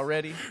 Y'all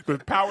ready? the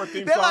power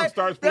theme They're song like,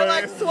 starts they're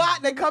playing. like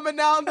SWAT. They're coming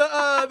down the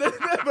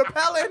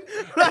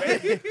rappelling.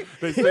 Like,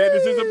 They said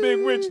this is a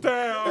big witch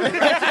town.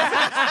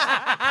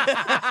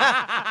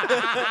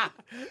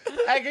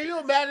 Hey, can you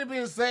imagine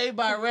being saved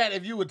by a rat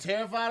if you were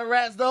terrified of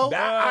rats, though?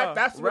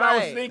 That's what I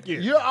was right.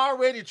 thinking. You're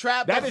already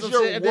trapped. That by is some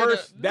your shit, and then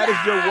worst- that is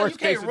your worst You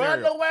can't case run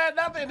scenario. nowhere,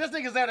 nothing. This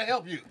nigga's there to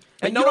help you.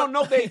 And no you one-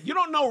 don't know you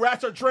don't know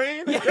rats are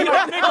trained. They're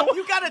like, nigga,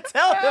 You gotta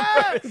tell them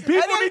first.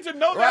 people need to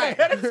know that Right.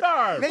 ahead of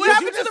time. What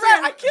happened to the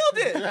rat? I killed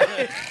it.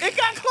 It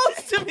got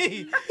close to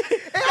me. they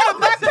had a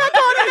backpack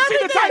on You and see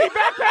the everything. tiny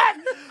backpack?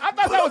 I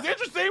thought that was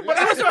interesting, but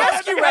It was a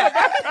rescue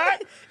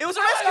rat. It was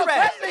a rescue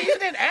rat. He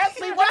didn't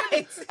ask me what.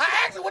 I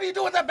asked him, "What do you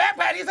do with that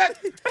backpack?" He said,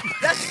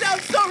 That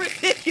sounds so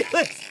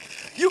ridiculous.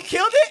 You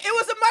killed it? It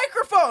was a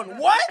microphone.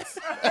 What?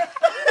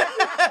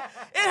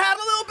 It had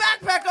a little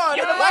backpack on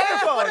and a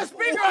microphone. "Put a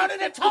speaker on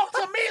it and talk to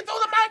me through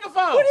the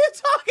microphone." What are you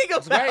talking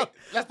about? Great.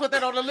 Let's put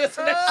that on the list.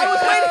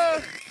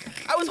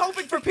 I was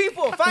hoping for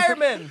people,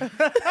 firemen.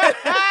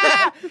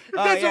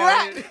 This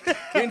rat.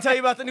 Didn't tell you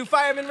about the new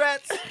fireman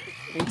rats?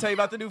 Didn't tell you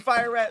about the new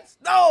fire rats?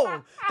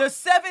 No! There's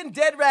 7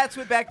 dead rats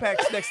with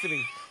backpacks next to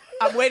me.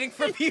 I'm waiting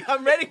for people.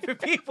 I'm ready for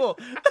people.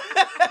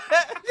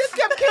 Just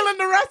kept killing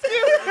the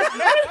rescue.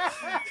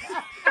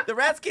 The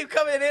rats keep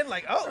coming in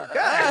like, oh,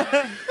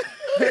 God.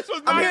 This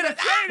was I'm not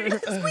here even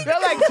to training.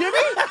 They're like,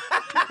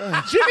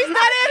 Jimmy's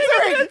not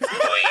answering.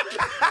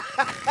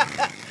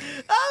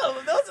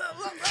 Oh, those are...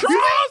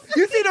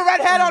 You see the red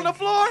hat on the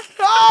floor?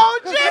 Oh,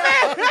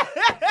 Jimmy!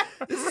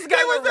 This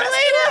guy was the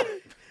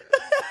leader.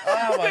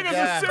 Oh my Nigga's a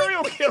god.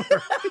 serial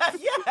killer.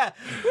 Yeah,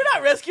 we're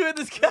not rescuing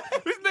this guy.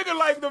 This nigga,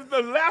 like,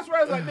 the last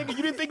rat was like, nigga,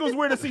 you didn't think it was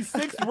weird to see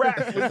 6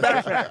 rats with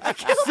backpacks.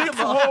 6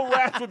 whole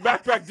rats with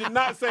backpacks. Did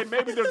not say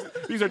maybe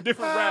these are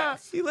different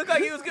rats. He looked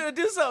like he was going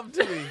to do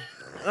something to me.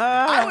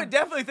 I would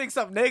definitely think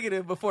something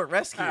negative before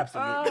rescue.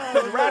 Absolutely.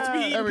 Because rats be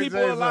eating Every people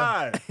day,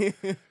 alive.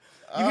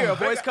 You hear a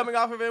voice coming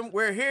off of him,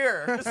 we're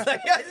here. It's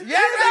like, Yeah.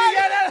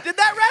 did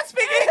that rat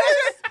speak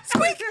English?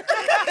 Squeak!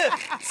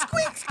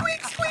 Squeak,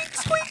 squeak, squeak,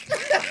 squeak.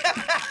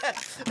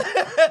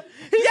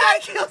 Yeah, I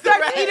killed the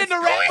rat. Eating the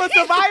rat for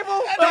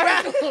survival.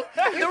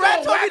 The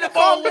rat told me to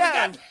calm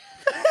down.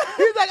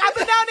 He's like, I've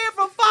been down there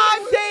for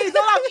 5 days.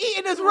 All I'm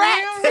eating is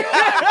rats.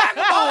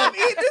 Oh, I'm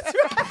eating this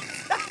rat.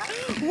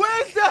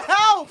 Where's the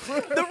help?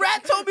 The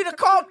rat told me to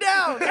calm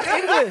down in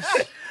English.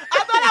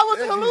 I thought I was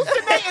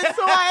hallucinating,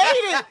 so I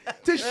ate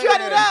it to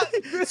shut it up.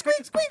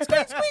 Squeak, squeak,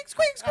 squeak, squeak,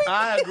 squeak, squeak.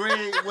 I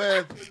agree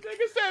with.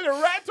 Nigga said the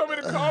rat told me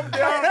to calm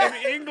down in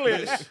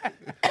English.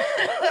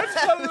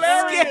 That's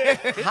hilarious.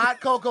 Hot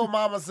Cocoa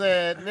Mama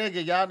said,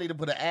 "Nigga, y'all need to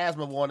put an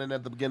asthma warning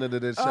at the beginning of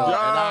this show."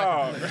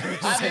 Dog. And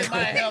I hit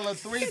my inhaler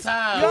 3 Yo,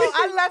 times.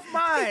 I left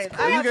mine.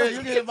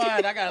 You get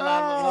mine. I got a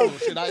lot of low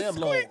shit. I am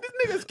low. This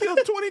nigga's killed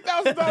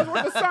 $20,000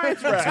 worth of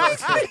science rats.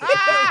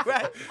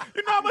 Right.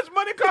 You know how much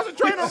money costs to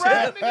train a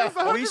rat? Nigga, it's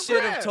 100 We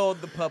should have grand.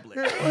 told the public.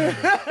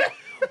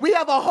 We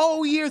have a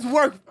whole year's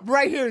work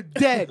right here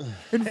dead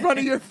in front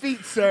of your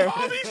feet, sir.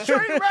 All these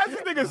trained rats,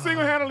 this nigga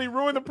single-handedly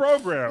ruined the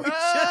program.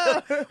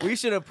 We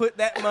should have put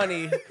that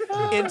money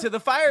into the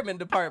fireman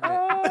department.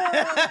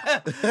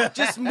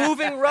 Just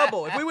moving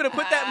rubble. If we would have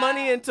put that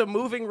money into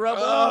moving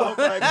rubble. Oh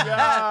my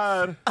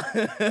God.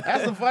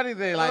 That's the funny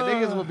thing. Like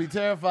niggas would be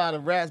terrified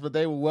of rats, but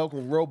they would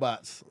welcome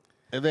robots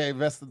if they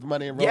invested the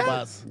money in Yeah.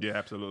 robots. Yeah,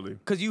 absolutely.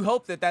 Because you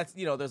hope that's,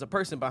 there's a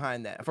person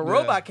behind that. If a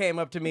robot came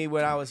up to me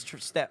when I was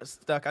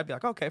stuck, I'd be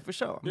like, okay, for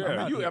sure. I'm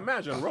Yeah, out you here.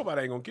 imagine a robot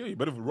ain't gonna kill you,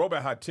 but if a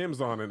robot had Tim's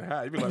on and a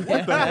hat, you'd be like,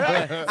 what the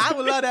heck? I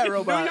would love that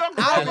robot. New York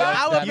I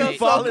robot? would feel You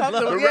so fall in love.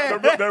 comfortable. The,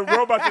 Yeah. the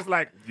robot's just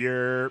like,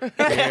 yeah.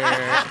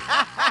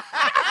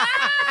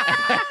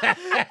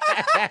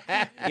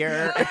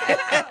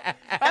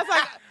 That's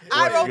like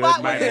What's iRobot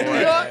good, my was in New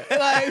boy? York.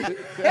 Like,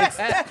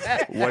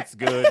 What's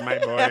good, my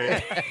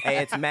boy? Hey,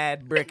 it's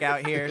mad brick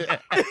out here.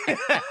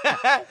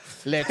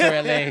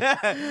 Literally.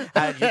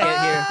 How'd you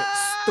get here?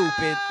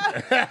 Stupid.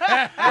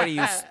 What are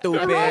you,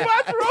 stupid?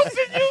 Robot's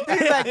roasting you?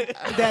 he's like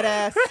dead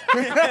ass.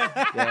 Dead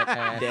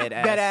ass. Dead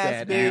ass,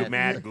 dead dude. You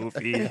mad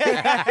goofy.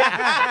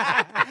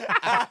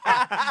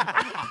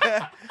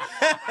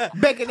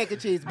 Bacon, egg,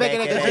 and cheese.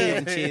 Bacon, egg,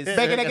 and cheese.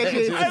 Bacon, egg, and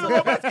cheese.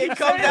 It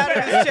comes out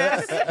of his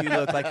chest. You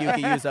look like you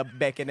could use a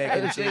bacon,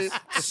 egg, and cheese.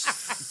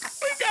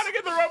 We gotta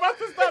get the robots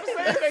to stop saying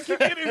that. Keep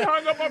getting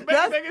hung up on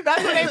bacon, egg, and That's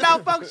cheese. when they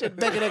malfunction.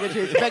 Bacon, egg, and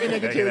cheese. Bacon,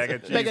 egg, and Bacon, egg, cheese.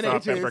 and cheese, Bacon, egg,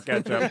 and salt, pepper,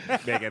 cheese.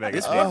 ketchup, bacon, egg, and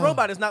This cheese. poor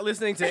robot is not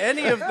listening to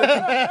any of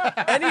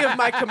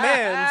my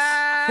commands.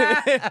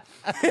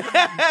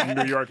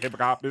 New York hip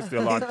hop is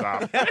still on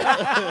top.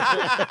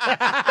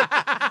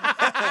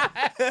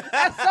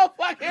 That's so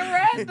fucking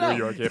random. New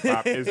York hip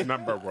hop is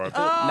number one.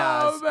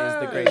 Nas is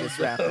the greatest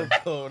rapper.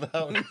 Oh,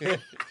 no.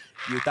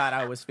 You thought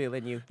I was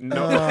feeling you.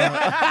 No,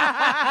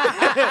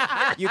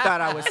 You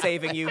thought I was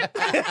saving you.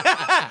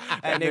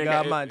 That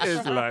nigga a munch.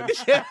 is lunch.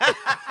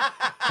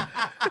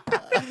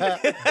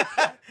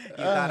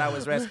 You thought I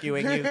was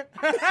rescuing you.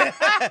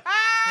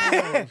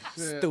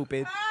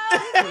 Stupid.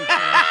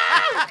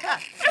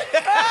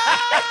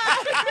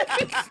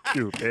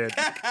 Stupid.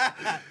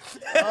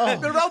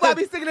 The robot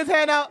be sticking his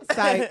hand out.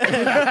 Sight.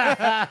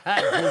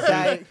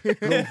 Sight.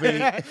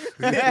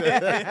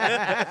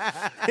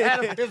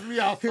 That'll piss me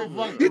off so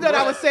fucking You thought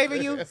I was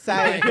saving you?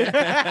 Sight.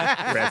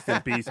 Rest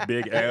in peace,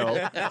 Big L.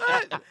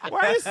 Why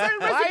are you saying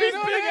rest in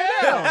peace, Big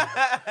L?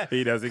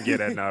 He doesn't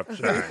get enough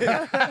shine.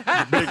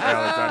 Big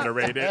L is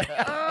underrated.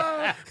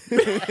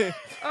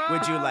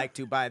 Would you like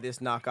to buy this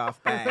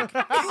knockoff bag?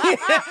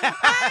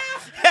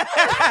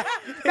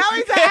 Now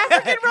he's an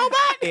African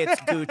robot?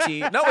 It's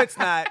Gucci. No, it's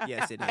not.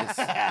 Yes, it is.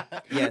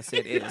 Yes,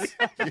 it is.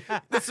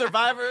 The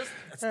survivors.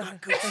 It's not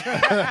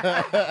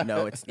Gucci.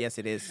 No, it's yes,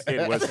 it is.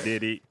 It was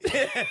Diddy.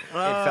 It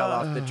fell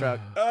off the truck.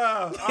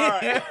 All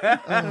right.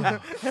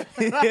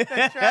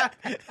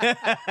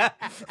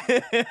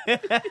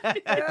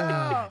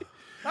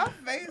 My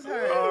face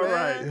hurt. All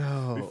man.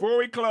 right. Before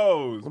we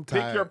close, pick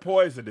tired. your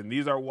poison, and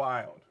these are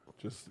wild.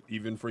 Just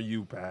even for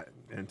you, Pat,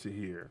 and to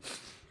hear.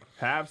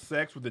 Have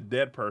sex with a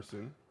dead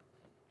person,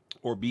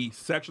 or be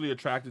sexually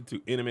attracted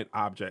to inanimate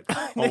objects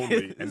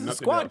only, and nothing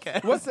Squad else.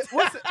 cast. What's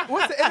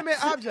the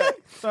intimate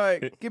object?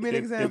 Sorry, give me an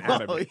example.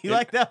 Inanimate. You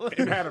like that one?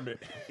 Inanimate.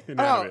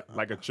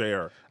 Like a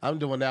chair. I'm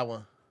doing that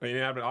one. An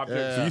inanimate object.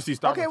 Yeah. So you see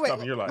stuff, Okay, and wait. stuff,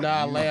 and you're like,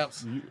 Nah,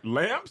 lamps.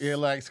 lamps? Yeah,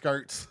 like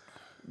skirts.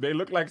 They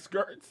look like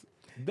skirts.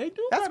 They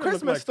do. That's kinda look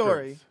Christmas like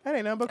Story. skirts. That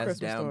ain't nothing but That's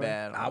Christmas down Story.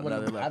 bad. I On would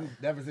another level.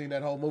 I've never seen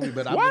that whole movie,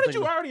 but I Why was did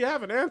you thinking- already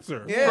have an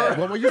answer? Yeah.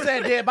 Well, when you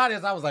said dead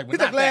bodies, I was like, He's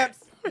not like lamps.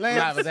 That.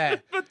 Lamps. Not with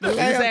that. When you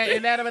said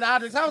inanimate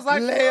objects, I was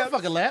like, Lamps.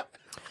 fucking lamp.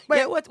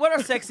 Yeah, what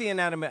are sexy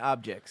inanimate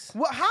objects?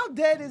 What? How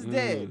dead is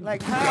dead?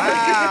 Like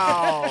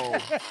how? Wow.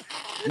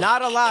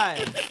 Not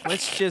alive.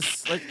 Let's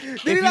just. Did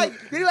he like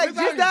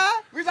just die?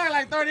 We talking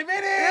like 30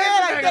 minutes. Yeah,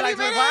 like We talking 30 minutes.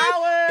 24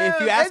 hours.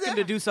 If you ask is him it-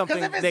 to do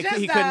something, if it's he just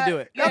couldn't died- do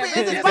it. I mean, is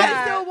his Yeah. body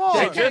still warm?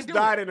 They can't just do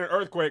died in an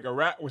earthquake. A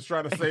rat was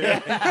trying to say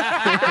it.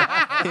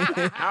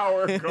 An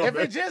hour ago. If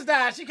it just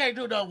died, she can't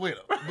do nothing with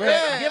him. But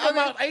Yeah, give I him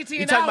about 18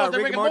 You talking hours about to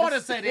Rick Rick and and Morty?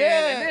 Morty set in,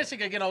 Yeah. and then she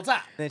can get on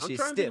top. Then I'm she's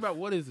trying to think stiff. about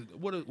what is it.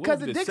 What Because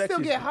would the be dick still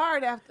sexiest- get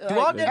hard after. Do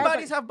all dead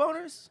bodies have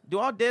boners? Do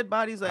all dead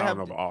bodies that I have?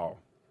 don't know about all.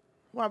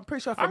 Well, I'm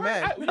pretty sure for I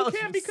men. you No,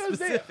 can't because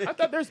specific. I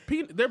thought there's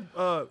blood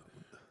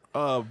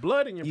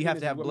in your. You have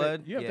to penis have is what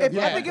blood? You have to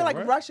Yeah. have I think it like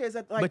right? rushes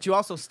at like. But you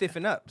also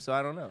stiffen up, so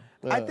I don't know.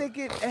 I think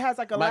it has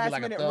like a Might be last like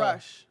a minute thug.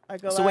 rush.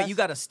 Like a So wait, last- you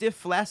got a stiff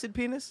flaccid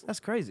penis? That's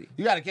crazy.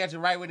 You got to catch it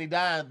right when he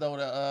died, throw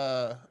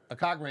a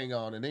cock ring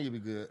on, and then you'll be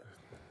good.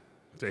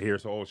 To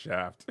here's whole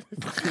shaft.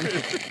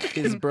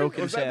 His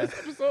broken Was that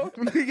shaft. this episode?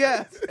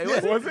 yes.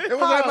 Was it?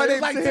 Hi, my It was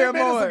name's like Tahir 10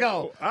 minutes Moore.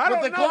 ago. I With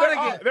don't the know. They're all,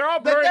 cornea. they're all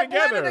They're blurring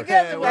blended together.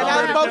 together. Yeah, And well,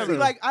 I Yeah. mostly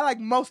like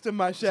most of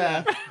my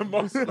shaft.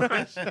 Most of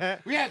my shit.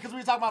 Yeah, because we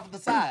were talking about the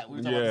side. We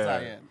were talking about the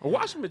side. Yeah. A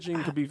washing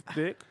machine could be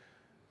thick.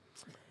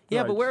 Yeah,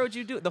 Like, but where would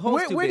you do it? The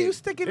hole's too Where do big. you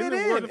sticking In it the-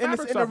 where in? the In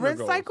fabric the softener rinse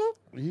goes. cycle?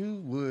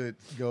 You would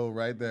go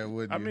right there,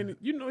 wouldn't I you? mean,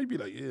 you'd be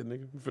like, yeah,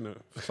 nigga, we finna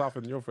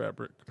soften your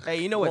fabric.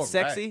 Hey, you know what's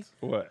All right. sexy?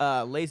 What?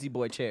 Lazy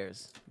boy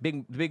chairs,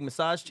 big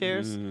massage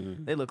chairs.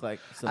 They look like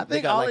some, I they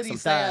think got all like of some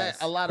these say thighs.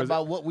 a lot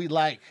about what we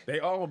like.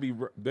 They all be.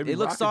 They They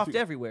look rocking soft too.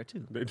 everywhere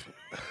too. They,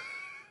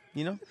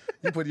 You know,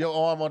 You put your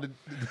arm on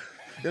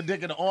your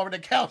dick in the arm of the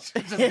couch,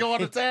 and just go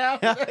on the town.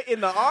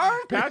 in the arm.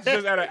 Pat's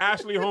just at an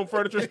Ashley Home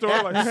Furniture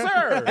store, like,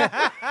 sir.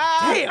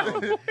 Damn,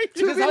 This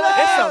there's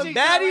whole some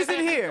baddies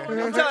in here.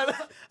 I'm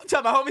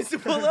telling my homies to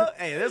pull up.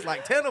 Hey, there's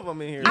like 10 of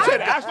them in here. You said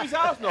Ashley's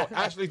house? No,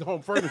 Ashley's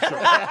Home Furniture.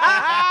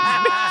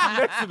 It's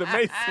next to the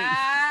Macy's.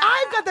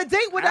 I've got the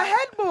date with a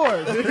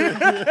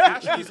headboard.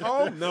 Ashley's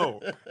home?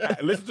 No.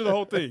 Listen to the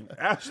whole thing.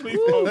 Ashley's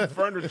Home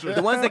Furniture.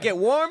 The ones that get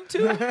warm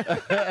too.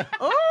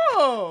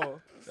 Oh.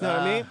 You know what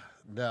I mean?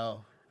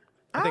 No.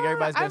 I think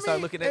everybody's gonna start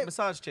looking at if,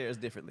 massage chairs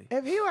differently.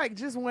 if he like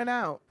just went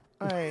out,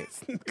 all right,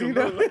 you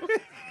know,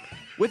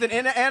 With an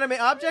inanimate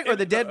object or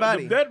the dead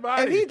body? The dead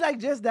body. if he like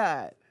just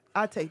died,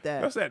 I'll take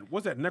that. What's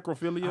that?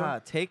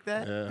 Necrophilia? Take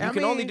that. Yeah. You I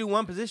can only mean- do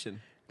one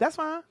position. That's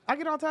fine. I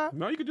get on top.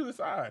 No, you can do the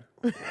side.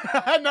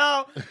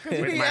 No, 'cause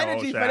you With need my old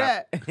energy for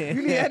shaft. that.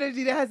 You need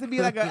energy that has to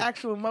be like an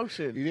actual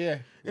motion. Yeah.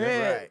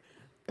 Yeah. right.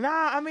 Nah,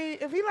 I mean,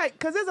 if he like,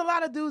 cause there's a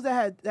lot of dudes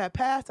that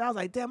passed. I was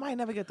like, damn, I ain't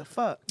never get the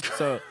fuck.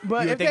 So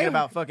But you were if thinking they-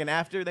 about fucking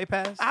after they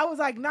passed? I was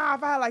like, nah,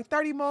 if I had like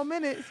 30 more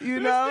minutes, you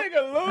This know.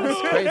 nigga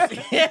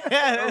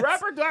Lulu. A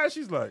rapper died,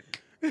 she's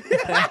like,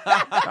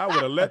 I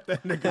would have let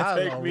that nigga I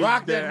was take gonna me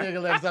rock down. that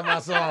nigga next time I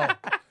saw him.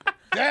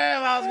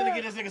 Damn, I was gonna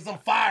get this nigga some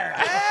fire.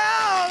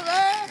 Hell,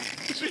 man.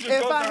 She just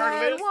If goes I to her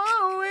had list.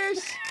 one wish.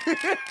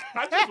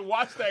 I just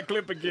watched that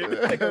clip again.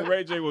 This nigga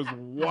Ray J was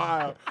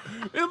wild.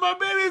 Till my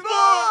baby's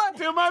born.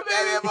 Till my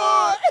baby's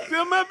born.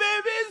 Till my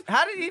baby's.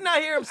 How did he not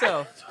hear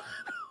himself?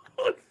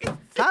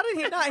 How did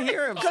he not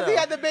hear himself? Because he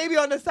had the baby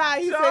on the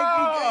side. He said,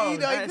 he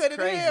that's couldn't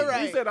crazy. hear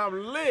right. He said, I'm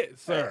lit,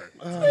 sir.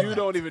 You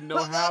don't even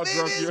know how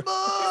drunk you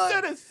are. He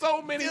said it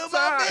so many Till times.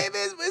 my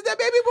baby's, is that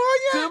baby born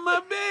yet? Till my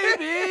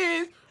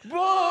baby's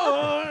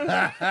born.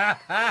 But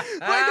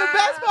the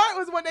best part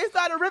was when they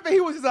started ripping,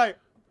 he was just like,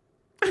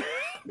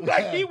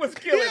 Like he was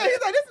killing yeah, he's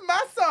it. like, this is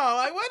my song.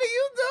 Like, what are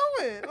you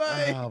doing?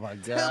 Like, Oh my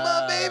god. till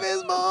my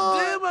baby's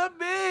born. Till my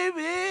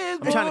baby's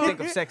born. I'm trying to think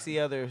of sexy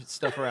other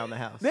stuff around the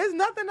house. There's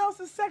nothing else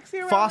that's sexy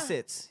around.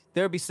 Faucets.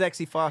 There would be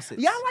sexy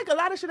faucets. Y'all like a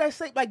lot of shit that's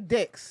shaped like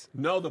dicks.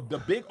 No, the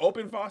big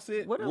open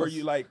faucet What where else?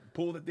 you like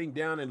pull the thing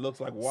down and it looks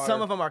like water.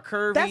 Some of them are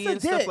curvy That's a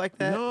and stuff dick. like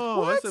that. No,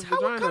 What? it's a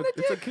How- what vagina. kind of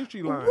It's a dick?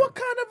 coochie line. What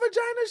kind of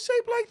vagina is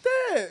shaped like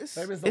this?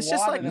 Maybe It's just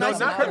water like that No, nice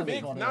has and not an the curvy.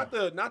 big, on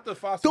not the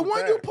faucet. The with one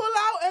that. you pull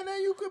out and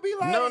then you could be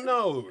like,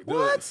 No.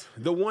 What?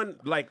 The one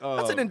like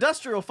That's an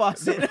industrial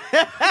faucet.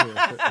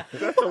 That's the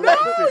No, one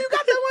you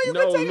got that one you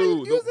No, can take Lou,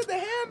 and use no. it the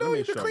handle. Let me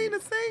You can show clean you.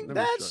 the sink. Let me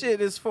that show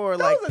shit is for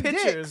Those like are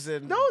pictures dicks.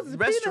 and Those is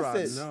restaurants.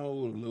 penises. No,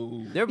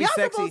 Lou. There'll be Y'all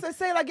sexy, supposed to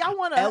say like y'all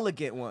want to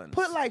elegant ones.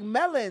 put like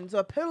melons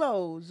or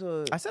pillows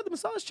or. I said the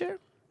massage chair.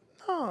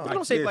 No.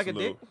 Don't shape this, like a Lou.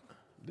 dick.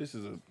 This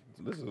is a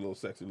little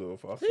sexy little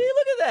faucet. See,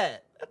 look at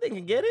that. That thing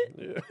can get it.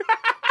 Yeah.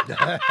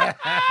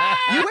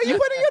 Where you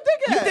putting your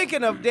dick at? You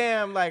thinking of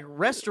damn like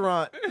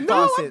restaurant No,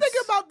 faucets? I'm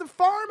thinking about the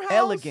farmhouse.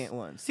 elegant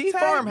ones. See,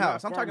 Tag-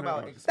 farmhouse. Yeah, I'm talking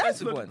about farmhouse.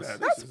 expensive Look at ones. that.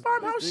 That's This is-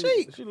 farmhouse this-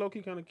 chic. She low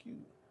key kind of cute.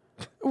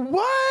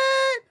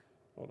 What?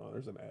 Hold on,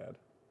 there's an ad.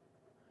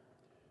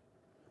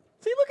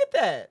 See, look at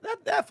that.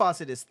 That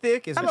faucet is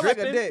thick. It's That look like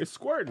a dripping. dick. It's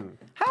squirting.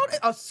 How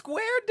a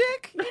square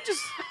dick? You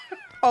just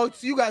Oh,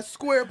 so you got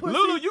square pussy?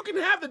 Lulu, you can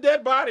have the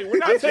dead body. We're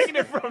not taking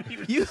it from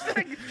you. you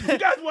You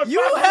guys want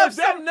You faucets have with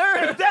some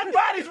nerve. The dead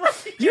bodies right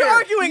here. you're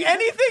arguing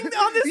anything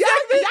on this Y'all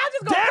segment?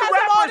 just gonna Dead pass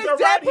up all rappers this are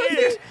dead right pussy?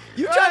 here.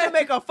 You trying to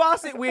make a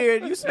faucet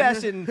weird? You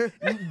smashing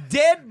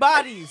dead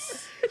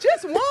bodies?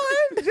 Just one.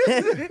 Just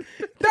 30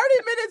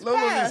 minutes Lulu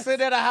just past.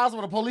 sitting at a house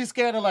with a police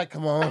scanner, like,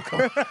 come on,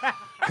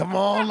 come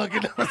on, look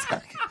at us.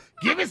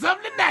 Give me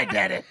something tonight,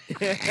 Daddy.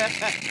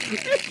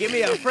 Give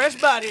me a fresh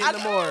body in the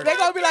morning. They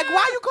gonna be like,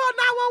 why you called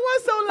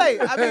 911 so late?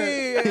 I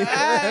mean, I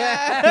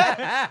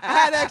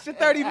had an extra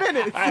 30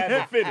 minutes. I had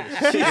to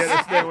finish. You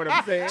understand what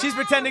I'm saying? She's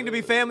pretending to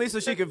be family so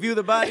she can view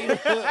the body.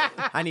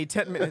 I need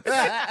 10 minutes.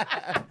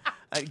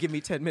 Give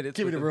me 10 minutes.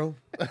 Give me the room.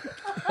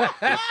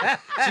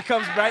 She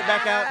comes right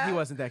back out. He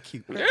wasn't that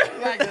cute.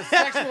 Like a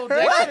sexual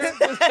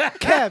Dexter.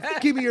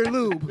 Kev, give me your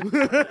lube. I'm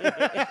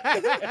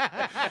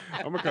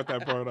gonna cut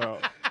that part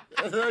out.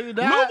 No, you Lube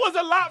not. was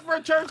a lot for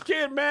a church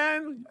kid,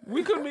 man.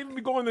 We couldn't even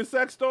be going to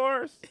sex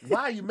stores.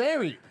 Why you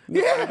married?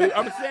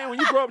 I'm saying when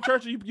you grow up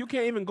church, you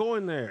can't even go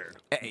in there.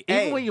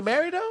 Even when you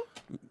married, though?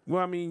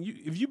 Well, I mean,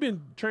 if you've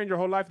been trained your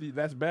whole life,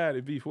 that's bad.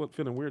 It'd be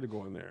feeling weird to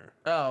go in there.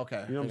 Oh,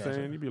 okay. You know what I'm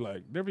saying? You'd be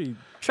like, there'd be.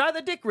 Try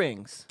the dick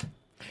rings.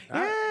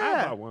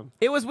 I bought one.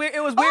 It was weird.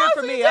 It was weird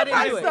for so me. you I did didn't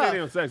buy do stuff. it.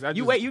 It ain't sex. I You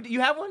just, wait.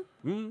 You have one?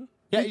 Mhm.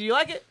 Yeah. You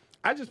like it?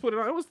 I just put it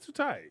on. It was too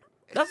tight.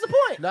 That's the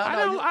point. No, I no,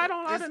 don't- you- I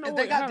don't- I it's- didn't know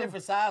They what- got how-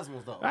 different size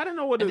ones, though. I didn't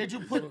know what And to. did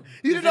you put?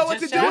 You didn't know what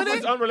to do with This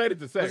it? was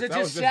unrelated to sex. Was it That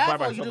just just by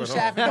shaft or you do myself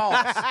shaft at and home.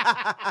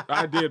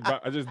 balls?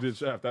 I just did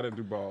shaft. I didn't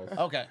do balls.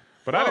 Okay.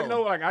 But I didn't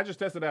know. Like, I just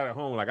tested that at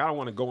home. Like, I don't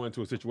want to go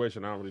into a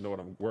situation I don't really know what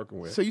I'm working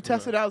with. So you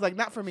tested it out. I was like,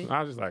 not for me.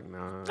 I was just like,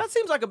 nah. That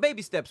seems like a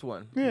baby steps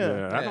one.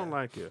 Yeah, I don't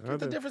like it. Get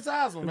the different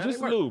size one, man. Just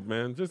They work. lube,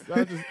 man. Just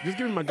give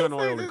me my gun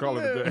oil and call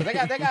it a They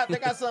day.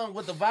 got some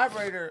with the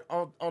vibrator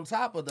on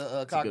top of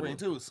the cock good ring one.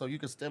 too, so you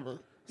can stimulate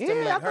I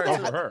her. thought Oh,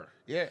 that- for her.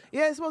 Yeah.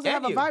 Yeah, it's supposed to And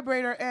have a you.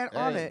 vibrator and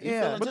on Hey, it. you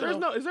Yeah. feeling But there's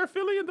no. Is there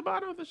Philly at the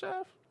bottom of the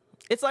shaft?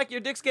 It's like your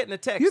dick's getting a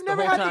text You've the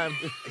never whole had. time.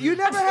 You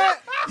never had.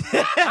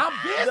 I'm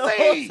The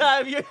whole busy.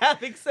 time you're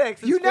having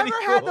sex. It's You never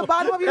pretty had cool. the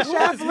bottom of your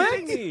shaft is licked.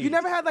 hitting me? You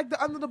never had like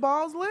the under the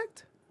balls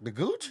licked. The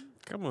gooch?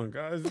 Come on,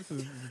 guys. This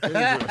is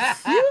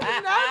dangerous. You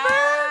never.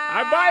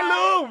 I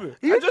buy lube.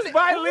 I just did-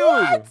 buy lube.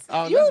 What?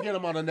 Oh, You- let's get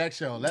him on the next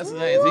show. Let's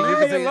say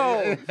Leave me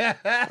alone.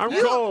 I'm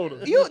cold.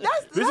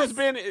 That's This has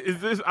been. Is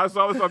this? I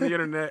saw this on the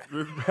internet.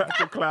 This is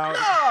Patrick Cloud.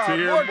 to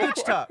hear more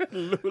gooch talk.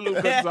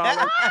 Lulu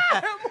Gonzalez.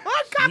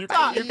 You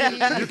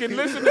can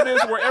listen to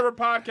this wherever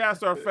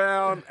podcasts are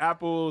found,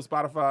 Apple,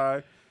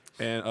 Spotify,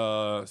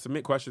 and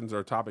submit questions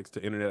or topics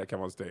to internet at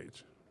Come On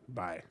Stage.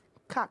 Bye.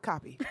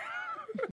 Copy.